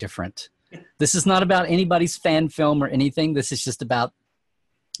having different. This is not about anybody's fan film or anything. This is just about,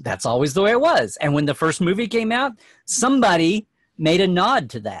 that's always the way it was. And when the first movie came out, somebody made a nod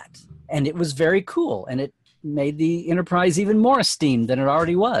to that, and it was very cool, and it made the Enterprise even more esteemed than it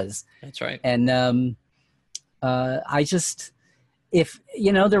already was. That's right. And I just, if,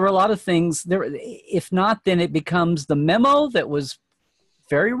 there were a lot of things there, if not, then it becomes the memo that was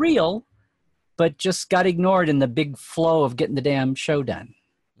very real, but just got ignored in the big flow of getting the damn show done.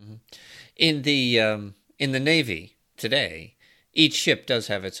 Mm-hmm. In the Navy today, each ship does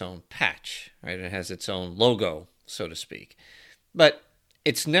have its own patch, right? It has its own logo, so to speak, but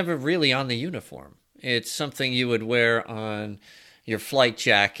it's never really on the uniform. It's something you would wear on your flight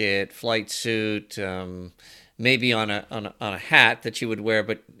jacket, flight suit, maybe on a hat that you would wear,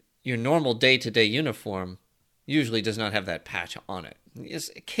 but your normal day-to-day uniform usually does not have that patch on it. Yes,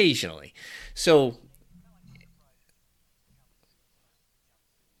 occasionally. So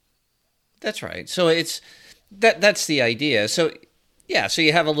that's right. So that's the idea. So yeah, so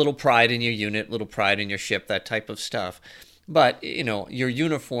you have a little pride in your unit, little pride in your ship, that type of stuff. But your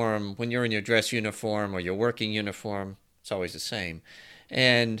uniform, when you're in your dress uniform or your working uniform, it's always the same.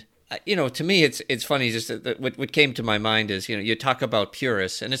 And to me, it's funny. Just that what came to my mind is, you talk about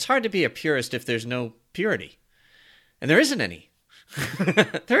purists, and it's hard to be a purist if there's no purity, and there isn't any.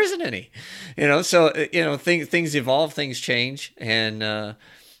 There isn't any. So things evolve, things change, and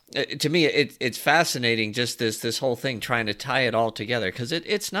to me, it's fascinating. Just this whole thing, trying to tie it all together, because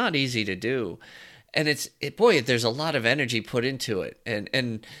it's not easy to do, and there's a lot of energy put into it,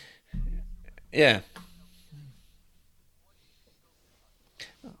 and yeah.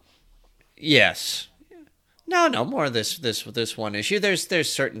 Yes. No, more of this one issue.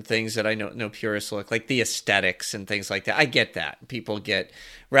 There's certain things that I know purists look like, the aesthetics and things like that. I get that. People get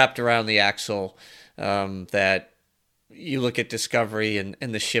wrapped around the axle, that you look at Discovery and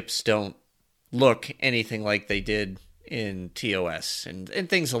the ships don't look anything like they did in TOS and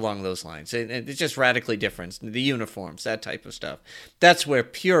things along those lines. And it's just radically different. The uniforms, that type of stuff. That's where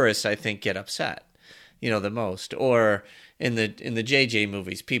purists, I think, get upset, the most. Or in the JJ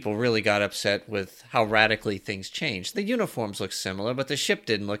movies, people really got upset with how radically things changed. The uniforms look similar, but the ship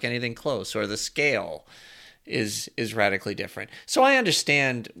didn't look anything close, or the scale is radically different. So I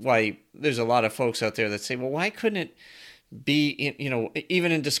understand why there's a lot of folks out there that say, well, why couldn't it be,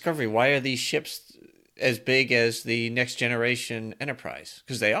 even in Discovery, why are these ships as big as the Next Generation Enterprise?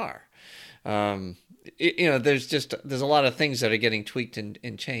 Because they are. There's a lot of things that are getting tweaked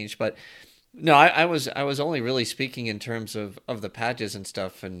and changed. But no, I was only really speaking in terms of the patches and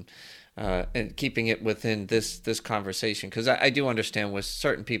stuff, and keeping it within this conversation, because I do understand where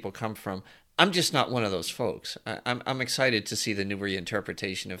certain people come from. I'm just not one of those folks. I'm excited to see the new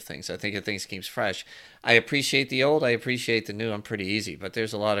reinterpretation of things. I think if things keeps fresh. I appreciate the old. I appreciate the new. I'm pretty easy. But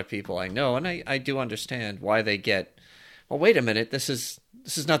there's a lot of people I know, and I do understand why they get, well, wait a minute, this is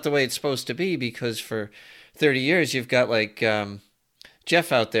not the way it's supposed to be, because for 30 years you've got like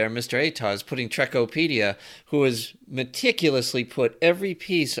Jeff out there, Mr. Atoz, putting Trekopedia, who has meticulously put every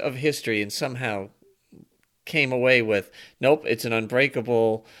piece of history and somehow came away with, nope, it's an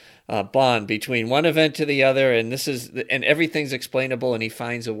unbreakable bond between one event to the other, and everything's explainable, and he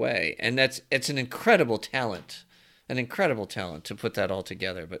finds a way. And it's an incredible talent to put that all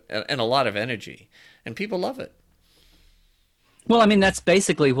together, and a lot of energy, and people love it. Well, I mean, that's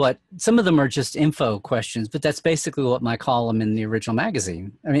basically what, some of them are just info questions, but that's basically what my column in the original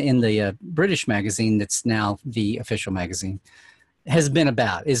magazine, in the British magazine that's now the official magazine, has been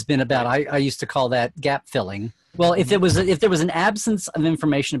about. I used to call that gap filling. Well, if there was an absence of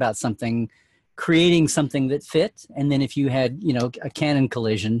information about something, creating something that fit, and then if you had, a canon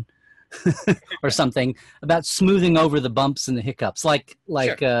collision or something, about smoothing over the bumps and the hiccups, like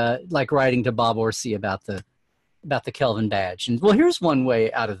writing to Bob Orsi about the Kelvin badge. And well, here's one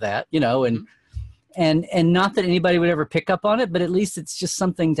way out of that, and not that anybody would ever pick up on it, but at least it's just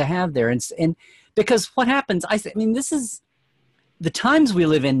something to have there. And because what happens, this is the times we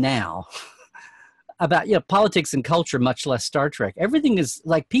live in now. About politics and culture, much less Star Trek. Everything is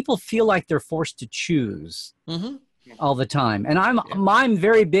like, people feel like they're forced to choose all the time. And I'm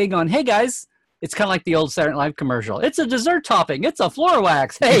very big on, hey guys, it's kind of like the old Saturday Night Live commercial. It's a dessert topping. It's a floor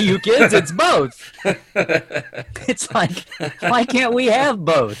wax. Hey, you kids, it's both. It's like, why can't we have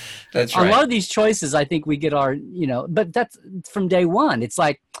both? That's right. A lot of these choices, I think we get our, but that's from day one. It's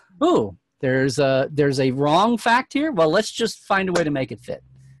like, ooh, there's a wrong fact here. Well, let's just find a way to make it fit,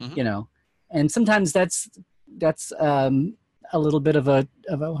 And sometimes that's a little bit of a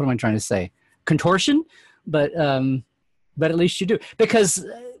what am I trying to say? Contortion, but at least you do, because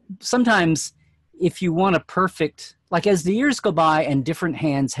sometimes if you want a perfect, like as the years go by and different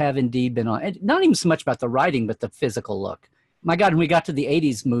hands have indeed been on, not even so much about the writing, but the physical look. My God, when we got to the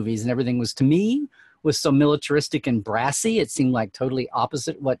 80s movies and everything was so militaristic and brassy, it seemed like totally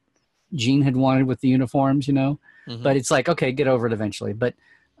opposite what Gene had wanted with the uniforms, But it's like, okay, get over it eventually. But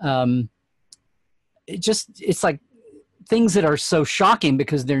it's like things that are so shocking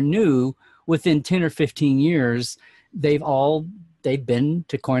because they're new, within 10 or 15 years, they've been,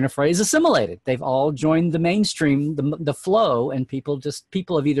 to coin a phrase, assimilated. They've all joined the mainstream, the flow, and people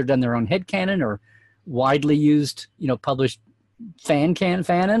have either done their own headcanon or widely used, published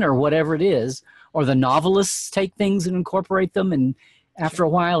fanon or whatever it is, or the novelists take things and incorporate them. And after a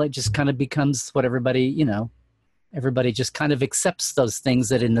while, it just kind of becomes what everybody just kind of accepts those things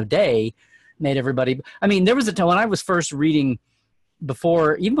that in the day made everybody. I mean, there was a time when I was first reading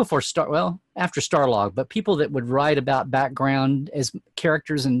after Starlog, but people that would write about background as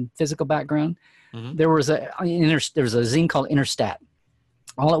characters and physical background. There was a zine called Interstat.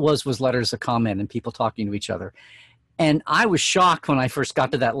 All it was letters of comment and people talking to each other. And I was shocked when I first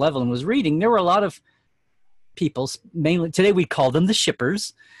got to that level and was reading. There were a lot of people, mainly today we call them the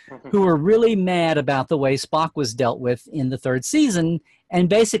shippers, who were really mad about the way Spock was dealt with in the third season. And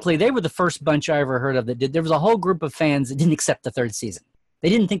basically, they were the first bunch I ever heard of that did. There was a whole group of fans that didn't accept the third season. They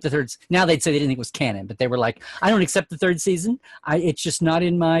didn't think now they'd say they didn't think it was canon, but they were like, I don't accept the third season. It's just not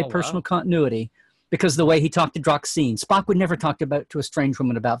in my personal continuity, because the way he talked to Droxine. Spock would never talk to a strange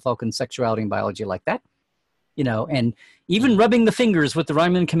woman about Vulcan sexuality and biology like that. And even rubbing the fingers with the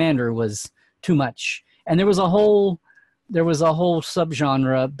Romulan commander was too much. And there was a whole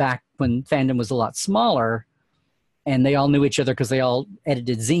subgenre back when fandom was a lot smaller, and they all knew each other because they all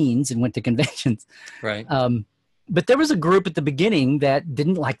edited zines and went to conventions. Right. But there was a group at the beginning that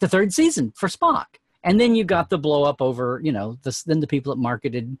didn't like the third season for Spock. And then you got the blow up over, then the people that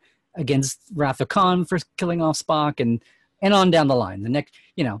marketed against Wrath of Khan for killing off Spock, and and on down the line. The next,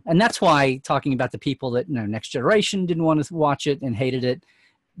 and that's why talking about the people that Next Generation didn't want to watch it and hated it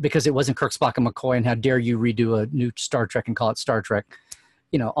because it wasn't Kirk, Spock, and McCoy, and how dare you redo a new Star Trek and call it Star Trek.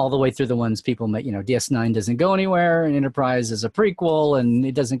 All the way through the ones people make, DS9 doesn't go anywhere, and Enterprise is a prequel, and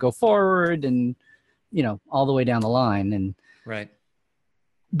it doesn't go forward, and, all the way down the line. And right.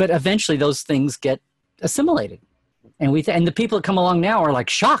 But eventually those things get assimilated. And and the people that come along now are like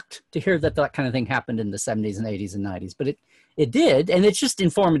shocked to hear that kind of thing happened in the 70s and 80s and 90s. But it did, and it's just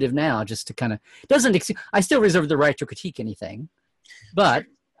informative now, just to kind of, I still reserve the right to critique anything, but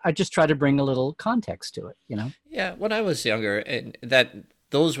I just try to bring a little context to it, Yeah, when I was younger, and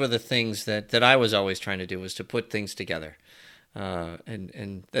those were the things that I was always trying to do, was to put things together.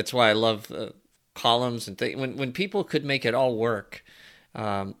 And that's why I love columns and things. When people could make it all work,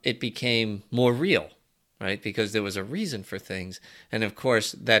 it became more real, right? Because there was a reason for things. And of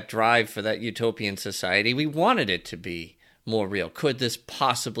course, that drive for that utopian society, we wanted it to be more real. Could this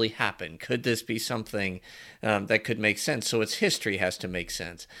possibly happen? Could this be something that could make sense? So its history has to make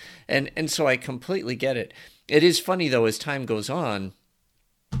sense. And so I completely get it. It is funny, though, as time goes on,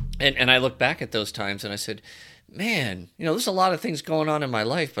 and I look back at those times and I said, man, there's a lot of things going on in my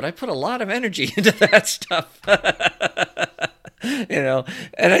life, but I put a lot of energy into that stuff.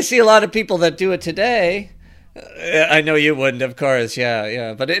 And I see a lot of people that do it today. I know you wouldn't, of course.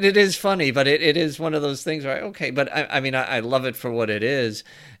 Yeah. But it is funny, but it is one of those things where, okay, but I love it for what it is.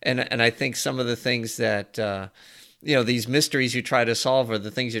 And I think some of the things that, these mysteries you try to solve are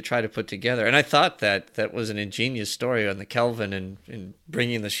the things you try to put together. And I thought that was an ingenious story on the Kelvin and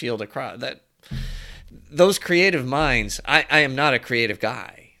bringing the shield across. Those creative minds, I am not a creative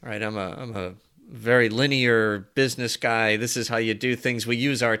guy, right? I'm a very linear business guy. This is how you do things. We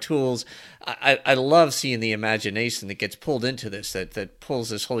use our tools. I love seeing the imagination that gets pulled into this, that pulls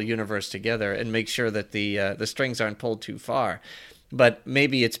this whole universe together and makes sure that the strings aren't pulled too far. But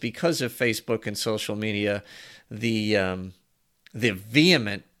maybe it's because of Facebook and social media, the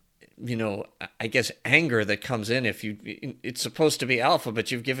vehement, I guess, anger that comes in if it's supposed to be alpha,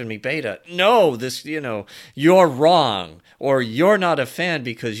 but you've given me beta. No, you're wrong, or you're not a fan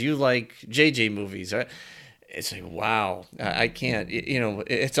because you like JJ movies. It's like, wow, I can't,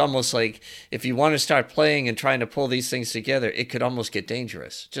 it's almost like if you want to start playing and trying to pull these things together, it could almost get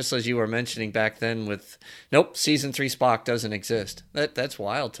dangerous. Just as you were mentioning back then with, nope, season 3 Spock doesn't exist. That's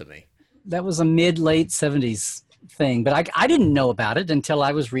wild to me. That was a mid-late 70s thing, but I didn't know about it until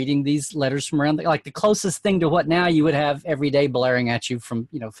I was reading these letters from around like the closest thing to what now you would have every day blaring at you from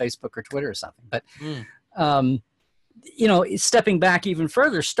Facebook or Twitter or something. But stepping back even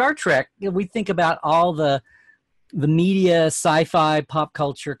further, Star Trek, we think about all the media, sci-fi, pop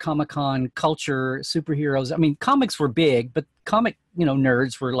culture, Comic-Con culture, superheroes. I mean, comics were big, but comic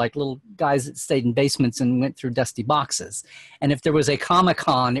nerds were like little guys that stayed in basements and went through dusty boxes. And if there was a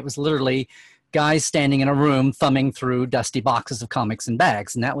Comic-Con, it was literally guys standing in a room thumbing through dusty boxes of comics and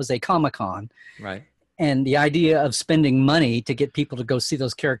bags, and that was a Comic-Con. Right. And the idea of spending money to get people to go see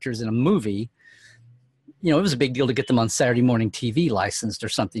those characters in a movie, it was a big deal to get them on Saturday morning TV licensed or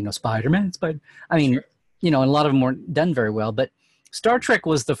something. Spider-Man, I mean, sure. And a lot of them weren't done very well. But Star Trek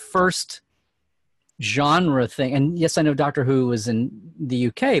was the first genre thing. And yes, I know Doctor Who was in the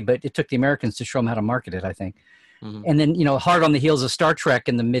UK, but it took the Americans to show them how to market it, I think. Mm-hmm. And then, hard on the heels of Star Trek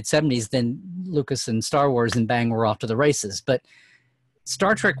in the mid-70s, then Lucas and Star Wars and bang, we're off to the races. But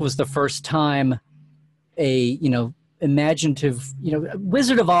Star Trek was the first time a, imaginative,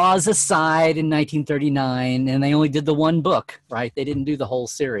 Wizard of Oz aside in 1939, and they only did the one book, right? They didn't do the whole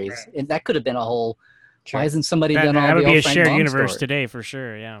series. Right. And that could have been a whole, why hasn't somebody done all the old Frank Baum stories? That would be a shared universe today for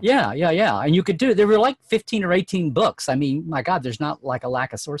sure, yeah. Yeah. And you could do, there were like 15 or 18 books. I mean, my God, there's not like a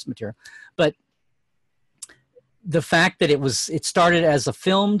lack of source material. But the fact that it started as a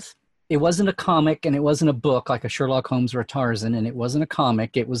filmed, it wasn't a comic and it wasn't a book like a Sherlock Holmes or a Tarzan, and it wasn't a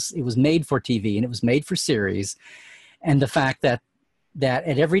comic. It was made for TV and it was made for series. And the fact that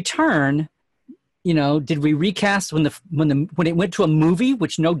at every turn, did we recast when it went to a movie,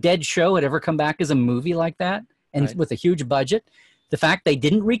 which no dead show had ever come back as a movie like that, and right. with a huge budget, the fact they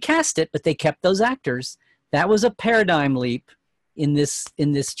didn't recast it, but they kept those actors, that was a paradigm leap in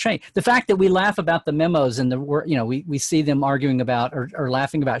this chain. The fact that we laugh about the memos and we see them arguing about or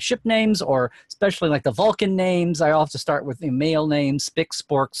laughing about ship names, or especially like the Vulcan names. I often start with the male names, Spick,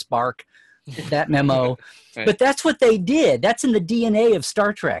 Spork, Spark, that memo. Right. But that's what they did. That's in the DNA of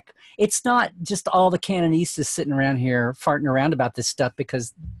Star Trek. It's not just all the canonistas sitting around here farting around about this stuff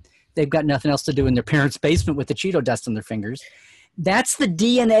because they've got nothing else to do in their parents' basement with the Cheeto dust on their fingers. That's the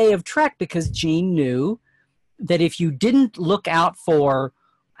DNA of Trek, because Gene knew that if you didn't look out for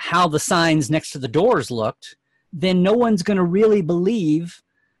how the signs next to the doors looked, then no one's going to really believe,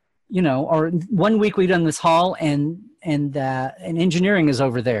 or one week we've done this hall and engineering is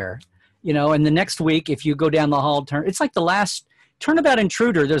over there, and the next week, if you go down the hall, it's like the last Turnabout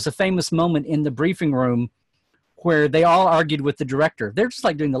Intruder. There's a famous moment in the briefing room where they all argued with the director. They're just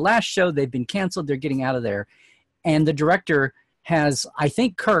like doing the last show. They've been canceled. They're getting out of there. And the director has, I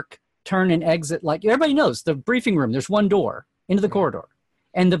think, Kirk turn and exit. Like everybody knows, the briefing room, there's one door into the corridor.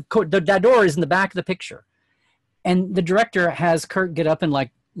 And that door is in the back of the picture. And the director has Kirk get up and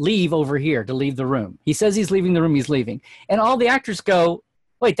like leave over here to leave the room. He says he's leaving the room. He's leaving. And all the actors go,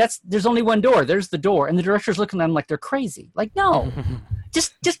 wait, there's only one door. There's the door. And the director's looking at them like they're crazy. Like, no,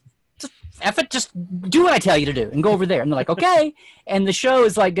 just F it, just do what I tell you to do and go over there. And they're like, okay. And the show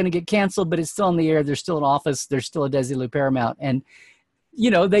is like going to get canceled, but it's still on the air. There's still an office. There's still a Desilu Paramount. And,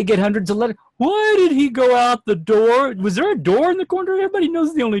 they get hundreds of letters. Why did he go out the door? Was there a door in the corner? Everybody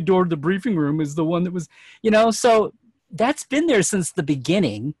knows the only door to the briefing room is the one that was, so that's been there since the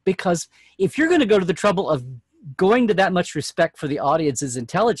beginning, because if you're going to go to the trouble of going to that much respect for the audience's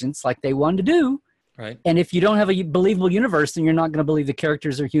intelligence, like they wanted to do, right? And if you don't have a believable universe, then you're not going to believe the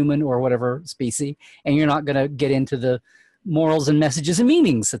characters are human or whatever species, and you're not going to get into the morals and messages and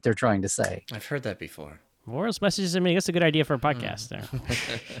meanings that they're trying to say. I've heard that before. Morals, messages, and meanings. That's a good idea for a podcast there.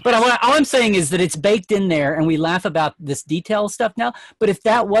 But all I'm saying is that it's baked in there, and we laugh about this detail stuff now. But if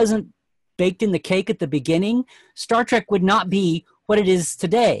that wasn't baked in the cake at the beginning, Star Trek would not be what it is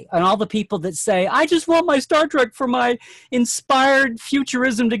today. And all the people that say, I just want my Star Trek for my inspired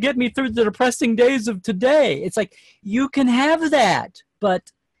futurism to get me through the depressing days of today. It's like, you can have that,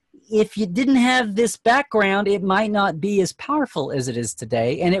 but if you didn't have this background, it might not be as powerful as it is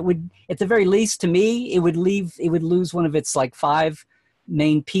today. And it would, at the very least, to me, it would lose one of its like 5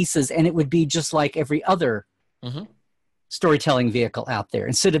 main pieces, and it would be just like every other storytelling vehicle out there,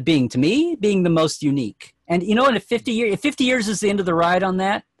 instead of being, to me, being the most unique. And if 50 years is the end of the ride on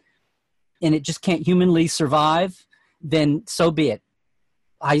that, and it just can't humanly survive, then so be it.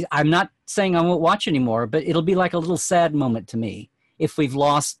 I'm not saying I won't watch anymore, but it'll be like a little sad moment to me if we've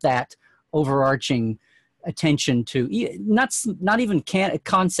lost that overarching attention to not even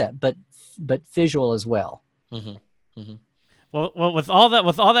concept, but visual as well. Well, with all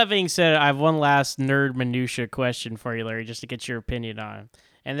that being said, I have one last nerd minutia question for you, Larry, just to get your opinion on it.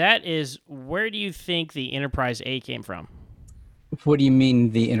 And that is, where do you think the Enterprise A came from? What do you mean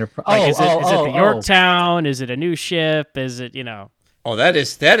the Enterprise? Like, is it the Yorktown? Is it a new ship? Is it, Oh, that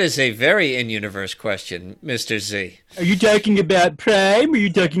is a very in-universe question, Mr. Z. Are you talking about Prime, or are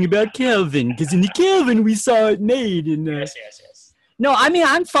you talking about Kelvin? Because in the Kelvin, we saw it made. Yes. No, I mean,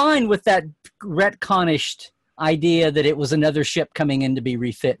 I'm fine with that retconished idea that it was another ship coming in to be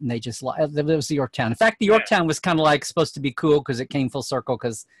refit, and they just it was the Yorktown. In fact, the Yorktown was kind of like supposed to be cool because it came full circle,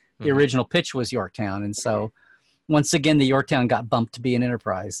 because the original pitch was Yorktown, and so once again the Yorktown got bumped to be an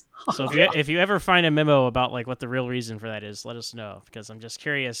Enterprise. So if you ever find a memo about like what the real reason for that is, let us know, because I'm just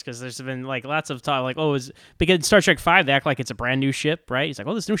curious, because there's been like lots of talk like, because in Star Trek V they act like it's a brand new ship, right? He's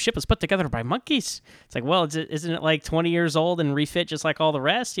like, this new ship was put together by monkeys. It's like, well, isn't it like 20 years old and refit just like all the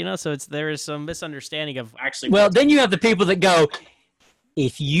rest, so there is some misunderstanding of actually. Well, then you have the people that go,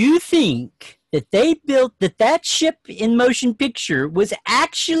 if you think that they built that ship in motion picture was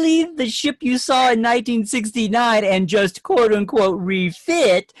actually the ship you saw in 1969 and just quote unquote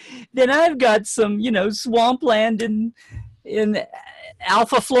refit, then I've got some, swampland in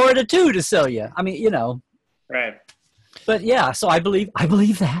Alpha, Florida too to sell you. I mean, Right. But yeah, so I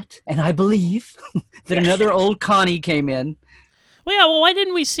believe that, and I believe that another old Connie came in. Well, yeah. Well, why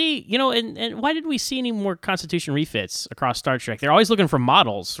didn't we see, and why didn't we see any more Constitution refits across Star Trek? They're always looking for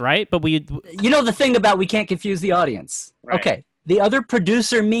models, right? But the thing about we can't confuse the audience. Right. Okay. The other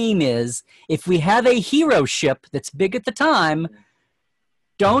producer meme is, if we have a hero ship that's big at the time,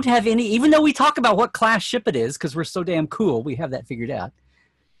 don't have any, even though we talk about what class ship it is, because we're so damn cool, we have that figured out.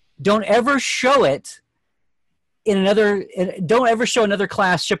 Don't ever show it don't ever show another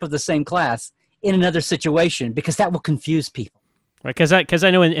class ship of the same class in another situation, because that will confuse people. Right, because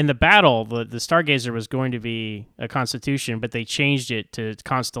I know in the battle, the Stargazer was going to be a Constitution, but they changed it to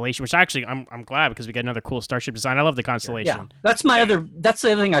Constellation, which actually I'm glad, because we got another cool starship design. I love the Constellation. Yeah, that's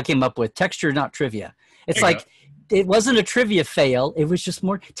the other thing I came up with. Texture, not trivia. It's like, it wasn't a trivia fail. It was just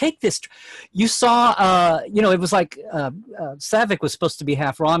more, take this. You saw, it was like Savick was supposed to be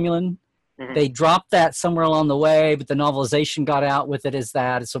half Romulan. Mm-hmm. They dropped that somewhere along the way, but the novelization got out with it as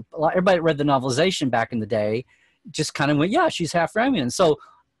that. So everybody that read the novelization back in the day just kind of went, yeah, she's half Romulan. So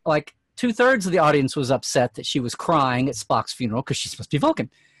like 2/3 of the audience was upset that she was crying at Spock's funeral because she's supposed to be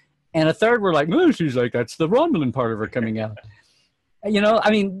Vulcan. And a third were like, oh, she's like, that's the Romulan part of her coming out. I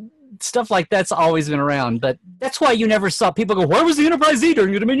mean, stuff like that's always been around. But that's why you never saw people go, where was the Enterprise E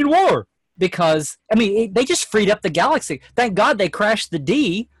during the Dominion War? Because, I mean, they just freed up the galaxy. Thank God they crashed the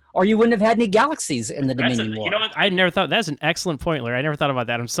D, or you wouldn't have had any galaxies in the Dominion War. You know what? I never thought that's an excellent point, Larry. I never thought about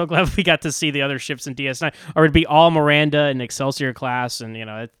that. I'm so glad we got to see the other ships in DS9, or it'd be all Miranda and Excelsior class, and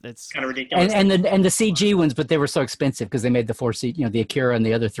it's kind of ridiculous. And the CG ones, but they were so expensive because they made the 4C, the Akira and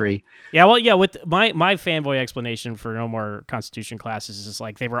the other 3. Yeah, well, yeah. With my fanboy explanation for no more Constitution classes is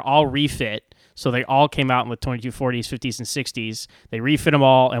like they were all refit. So they all came out in the 2240s, 50s, and 60s. They refit them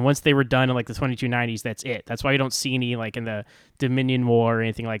all, and once they were done in like the 2290s, that's it. That's why you don't see any like in the Dominion War or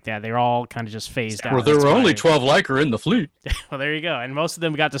anything like that. They're all kind of just phased out. Well, there were only 12 Leica in the fleet. Well, there you go. And most of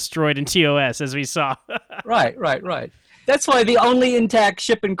them got destroyed in TOS, as we saw. Right. That's why the only intact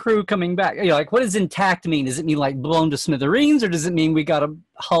ship and crew coming back. Like, what does intact mean? Does it mean like blown to smithereens, or does it mean we got a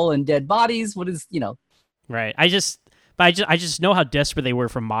hull and dead bodies? What is, Right. I just know how desperate they were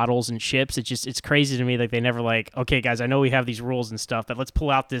for models and ships. It's crazy to me. Like they never like, okay, guys, I know we have these rules and stuff, but let's pull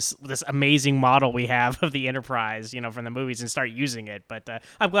out this amazing model we have of the Enterprise, from the movies and start using it. But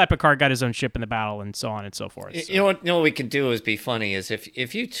I'm glad Picard got his own ship in the battle and so on and so forth. So. You know what we could do is be funny is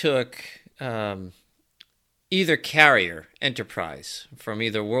if you took either carrier Enterprise from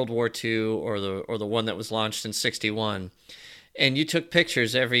either World War II or the one that was launched in '61, and you took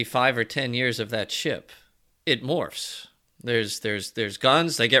pictures every 5 or 10 years of that ship, it morphs. There's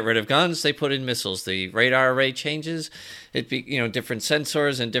guns. They get rid of guns. They put in missiles. The radar array changes. It be different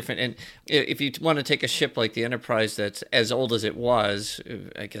sensors and different. And if you want to take a ship like the Enterprise that's as old as it was,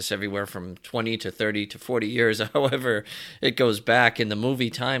 I guess everywhere from 20 to 30 to 40 years, however it goes back in the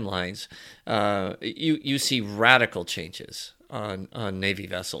movie timelines, you see radical changes on Navy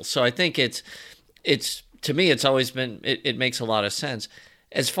vessels. So I think it's to me it's always been it makes a lot of sense.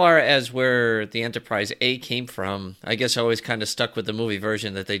 As far as where the Enterprise A came from, I guess I always kind of stuck with the movie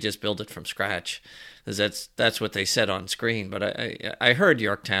version that they just built it from scratch, because that's what they said on screen. But I heard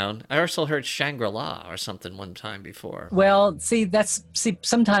Yorktown. I also heard Shangri-La or something one time before. Well,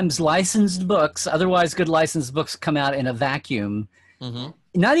 sometimes licensed books, otherwise good licensed books, come out in a vacuum. Mm-hmm.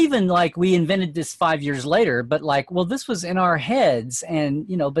 Not even like we invented this 5 years later, but like, well, this was in our heads, and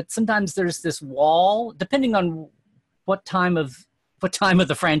but sometimes there's this wall, depending on what time of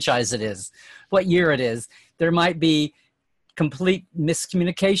the franchise it is, what year it is. There might be complete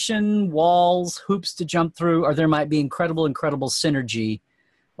miscommunication, walls, hoops to jump through, or there might be incredible synergy,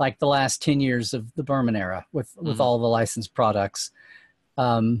 like the last 10 years of the Berman era with all the licensed products.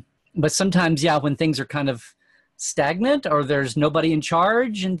 But sometimes, when things are kind of stagnant or there's nobody in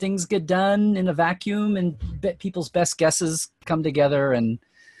charge and things get done in a vacuum and people's best guesses come together, and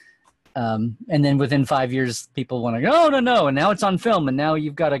then within 5 years, people want to go, no, and now it's on film, and now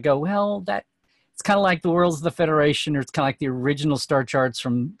you've got to go, well, it's kind of like the Worlds of the Federation, or it's kind of like the original star charts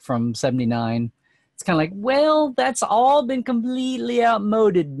from 79. It's kind of like, well, that's all been completely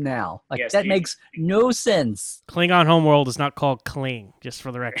outmoded now. Like, yes, that makes no sense. Klingon Homeworld is not called Kling, just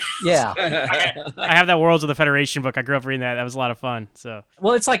for the record. Yeah. I have that Worlds of the Federation book. I grew up reading that. That was a lot of fun. So,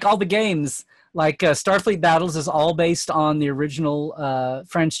 well, it's like all the games. Like Starfleet Battles is all based on the original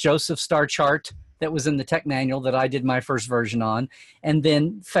Franz Joseph star chart that was in the tech manual that I did my first version on. And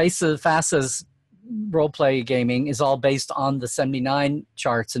then FASA's role-play gaming is all based on the 79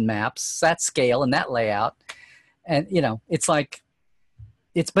 charts and maps, that scale and that layout. And, it's like,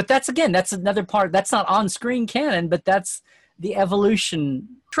 but that's another part. That's not on-screen canon, but that's the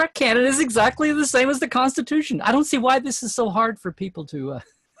evolution. Trek canon is exactly the same as the Constitution. I don't see why this is so hard for people to...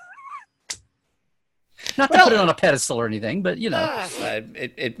 Not to put it on a pedestal or anything, but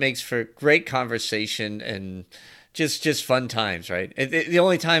it makes for great conversation and just fun times, right? The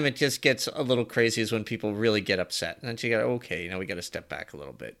only time it just gets a little crazy is when people really get upset, and then you got we got to step back a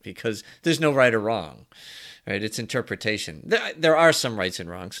little bit, because there's no right or wrong, right? It's interpretation. There are some rights and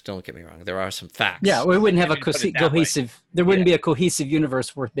wrongs. Don't get me wrong. There are some facts. Yeah, we wouldn't have a cohesive. There wouldn't be a cohesive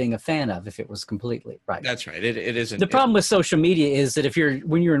universe worth being a fan of if it was completely right. That's right. It isn't. The problem with social media is that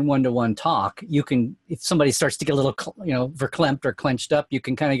when you're in one-to-one talk, you can, if somebody starts to get a little, verklempt or clenched up, you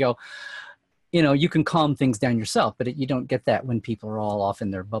can kind of go, you can calm things down yourself, but you don't get that when people are all off in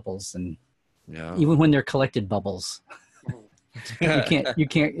their bubbles, and even when they're collected bubbles. you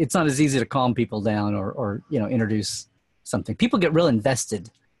can't it's not as easy to calm people down or introduce something. People get real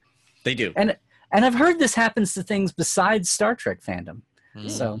invested. They do. And I've heard this happens to things besides Star Trek fandom.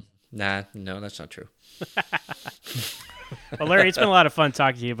 So no, that's not true. Well, Larry, it's been a lot of fun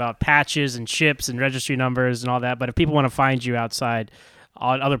talking to you about patches and ships and registry numbers and all that, but if people want to find you outside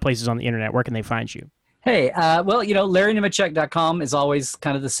on other places on the internet, where can they find you? Hey, LarryNemecek.com is always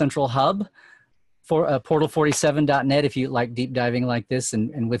kind of the central hub. portal47.net if you like deep diving like this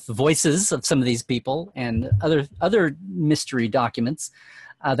and with the voices of some of these people and other mystery documents.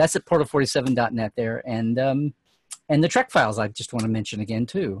 That's at portal47.net there. And the Trek Files, I just want to mention again,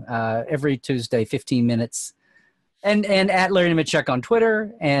 too. Every Tuesday, 15 minutes. And at Larry Nemecek on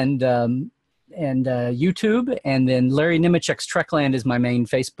Twitter and YouTube. And then Larry Nemecek's Trekland is my main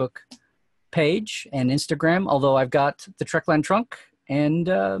Facebook page and Instagram, although I've got the Trekland Trunk and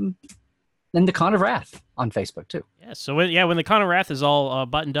the Con of Wrath on Facebook, too. Yeah, so when the Con of Wrath is all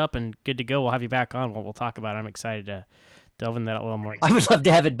buttoned up and good to go, we'll have you back on. We'll talk about it. I'm excited to delve in that a little more. I would love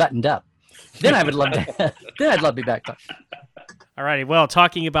to have it buttoned up. Then I would love to. Then I'd love to be back. All righty. Well,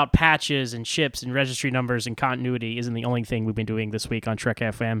 talking about patches and ships and registry numbers and continuity isn't the only thing we've been doing this week on Trek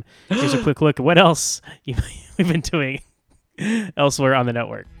FM. Here's a quick look at what else we've been doing elsewhere on the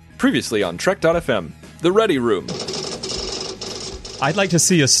network. Previously on Trek.fm, The Ready Room. I'd like to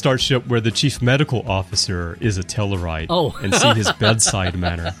see a starship where the chief medical officer is a Tellarite and see his bedside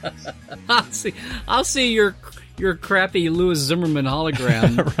manner. I'll see your crappy Louis Zimmerman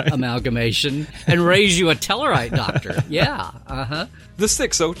hologram right. Amalgamation and raise you a Tellarite doctor. Yeah, The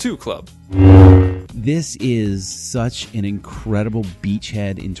 602 Club. This is such an incredible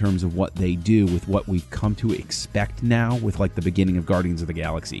beachhead in terms of what they do with what we've come to expect now with like the beginning of Guardians of the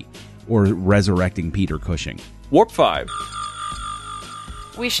Galaxy or resurrecting Peter Cushing. Warp 5.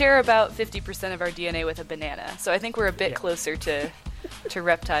 We share about 50% of our DNA with a banana, so I think we're a bit closer to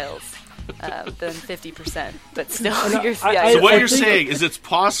reptiles than 50%. But still, so what you're saying is it's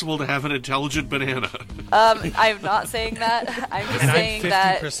possible to have an intelligent banana. I'm not saying that. I'm just saying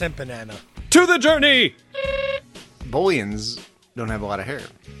that 50% banana. To the journey. Bolians don't have a lot of hair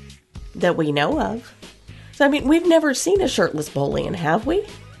that we know of. So I mean, we've never seen a shirtless Bolian, have we?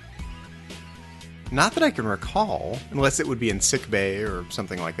 Not that I can recall, unless it would be in sickbay or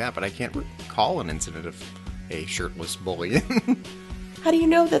something like that, but I can't recall an incident of a shirtless Bolian. How do you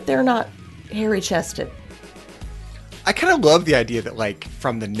know that they're not hairy-chested? I kind of love the idea that, like,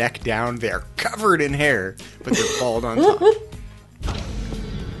 from the neck down, they are covered in hair, but they're bald on top.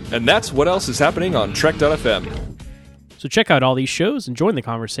 And that's what else is happening on Trek.fm. So check out all these shows and join the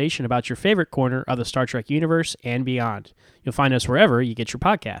conversation about your favorite corner of the Star Trek universe and beyond. You'll find us wherever you get your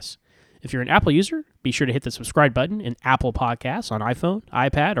podcasts. If you're an Apple user, be sure to hit the subscribe button in Apple Podcasts on iPhone,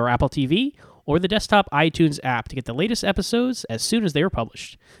 iPad, or Apple TV, or the desktop iTunes app to get the latest episodes as soon as they are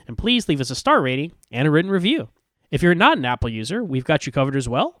published. And please leave us a star rating and a written review. If you're not an Apple user, we've got you covered as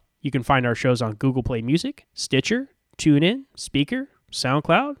well. You can find our shows on Google Play Music, Stitcher, TuneIn, Speaker,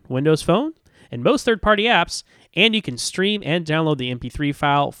 SoundCloud, Windows Phone, and most third-party apps, and you can stream and download the MP3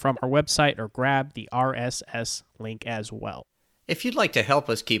 file from our website or grab the RSS link as well. If you'd like to help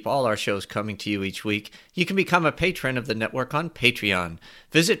us keep all our shows coming to you each week, you can become a patron of the network on Patreon.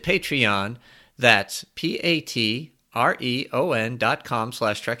 Visit Patreon, that's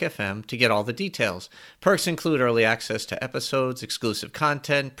patreon.com/TrekFM to get all the details. Perks include early access to episodes, exclusive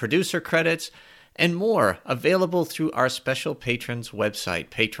content, producer credits, and more available through our special patrons website,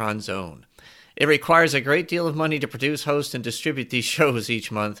 Patron Zone. It requires a great deal of money to produce, host, and distribute these shows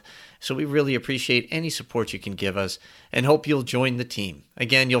each month, so we really appreciate any support you can give us and hope you'll join the team.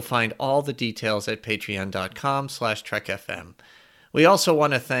 Again, you'll find all the details at patreon.com/TrekFM. We also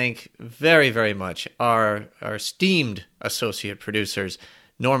want to thank very, very much our esteemed associate producers,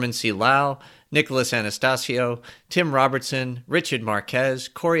 Norman C. Lau, Nicholas Anastasio, Tim Robertson, Richard Marquez,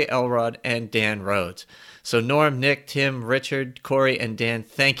 Corey Elrod, and Dan Rhodes. So Norm, Nick, Tim, Richard, Corey, and Dan,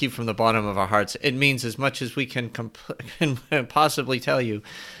 thank you from the bottom of our hearts. It means as much as we can possibly tell you,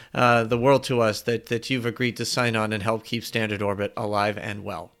 the world to us, that you've agreed to sign on and help keep Standard Orbit alive and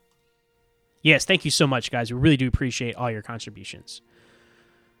well. Yes, thank you so much, guys. We really do appreciate all your contributions.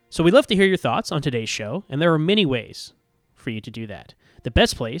 So we'd love to hear your thoughts on today's show, and there are many ways for you to do that. The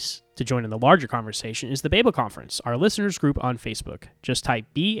best place to join in the larger conversation is the Babel Conference, our listeners group on Facebook. Just type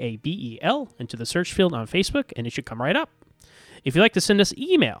BABEL into the search field on Facebook, and it should come right up. If you'd like to send us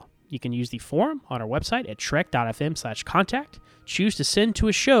email, you can use the form on our website at trek.fm/contact. Choose to send to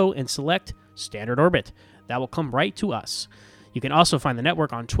a show and select Standard Orbit. That will come right to us. You can also find the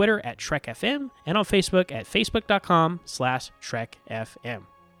network on Twitter at TrekFM and on Facebook at facebook.com/TrekFM.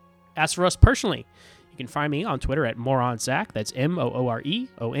 As for us personally, you can find me on Twitter at MoronZach, that's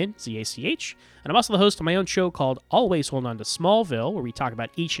MOOREONZACH, and I'm also the host of my own show called Always Hold On to Smallville, where we talk about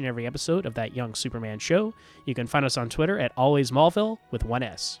each and every episode of that young Superman show. You can find us on Twitter at AlwaysSmallville with one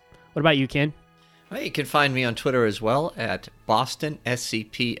S. What about you, Ken? Well, you can find me on Twitter as well at Boston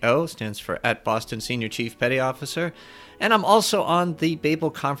SCPO, stands for at Boston Senior Chief Petty Officer. And I'm also on the Babel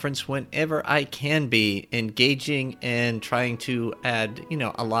Conference whenever I can be, engaging and trying to add,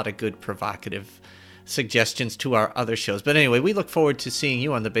 a lot of good provocative suggestions to our other shows. But anyway, we look forward to seeing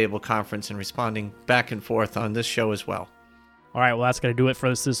you on the Babel Conference and responding back and forth on this show as well. All right, well, that's going to do it for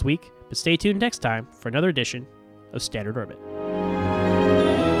us this week. But stay tuned next time for another edition of Standard Orbit.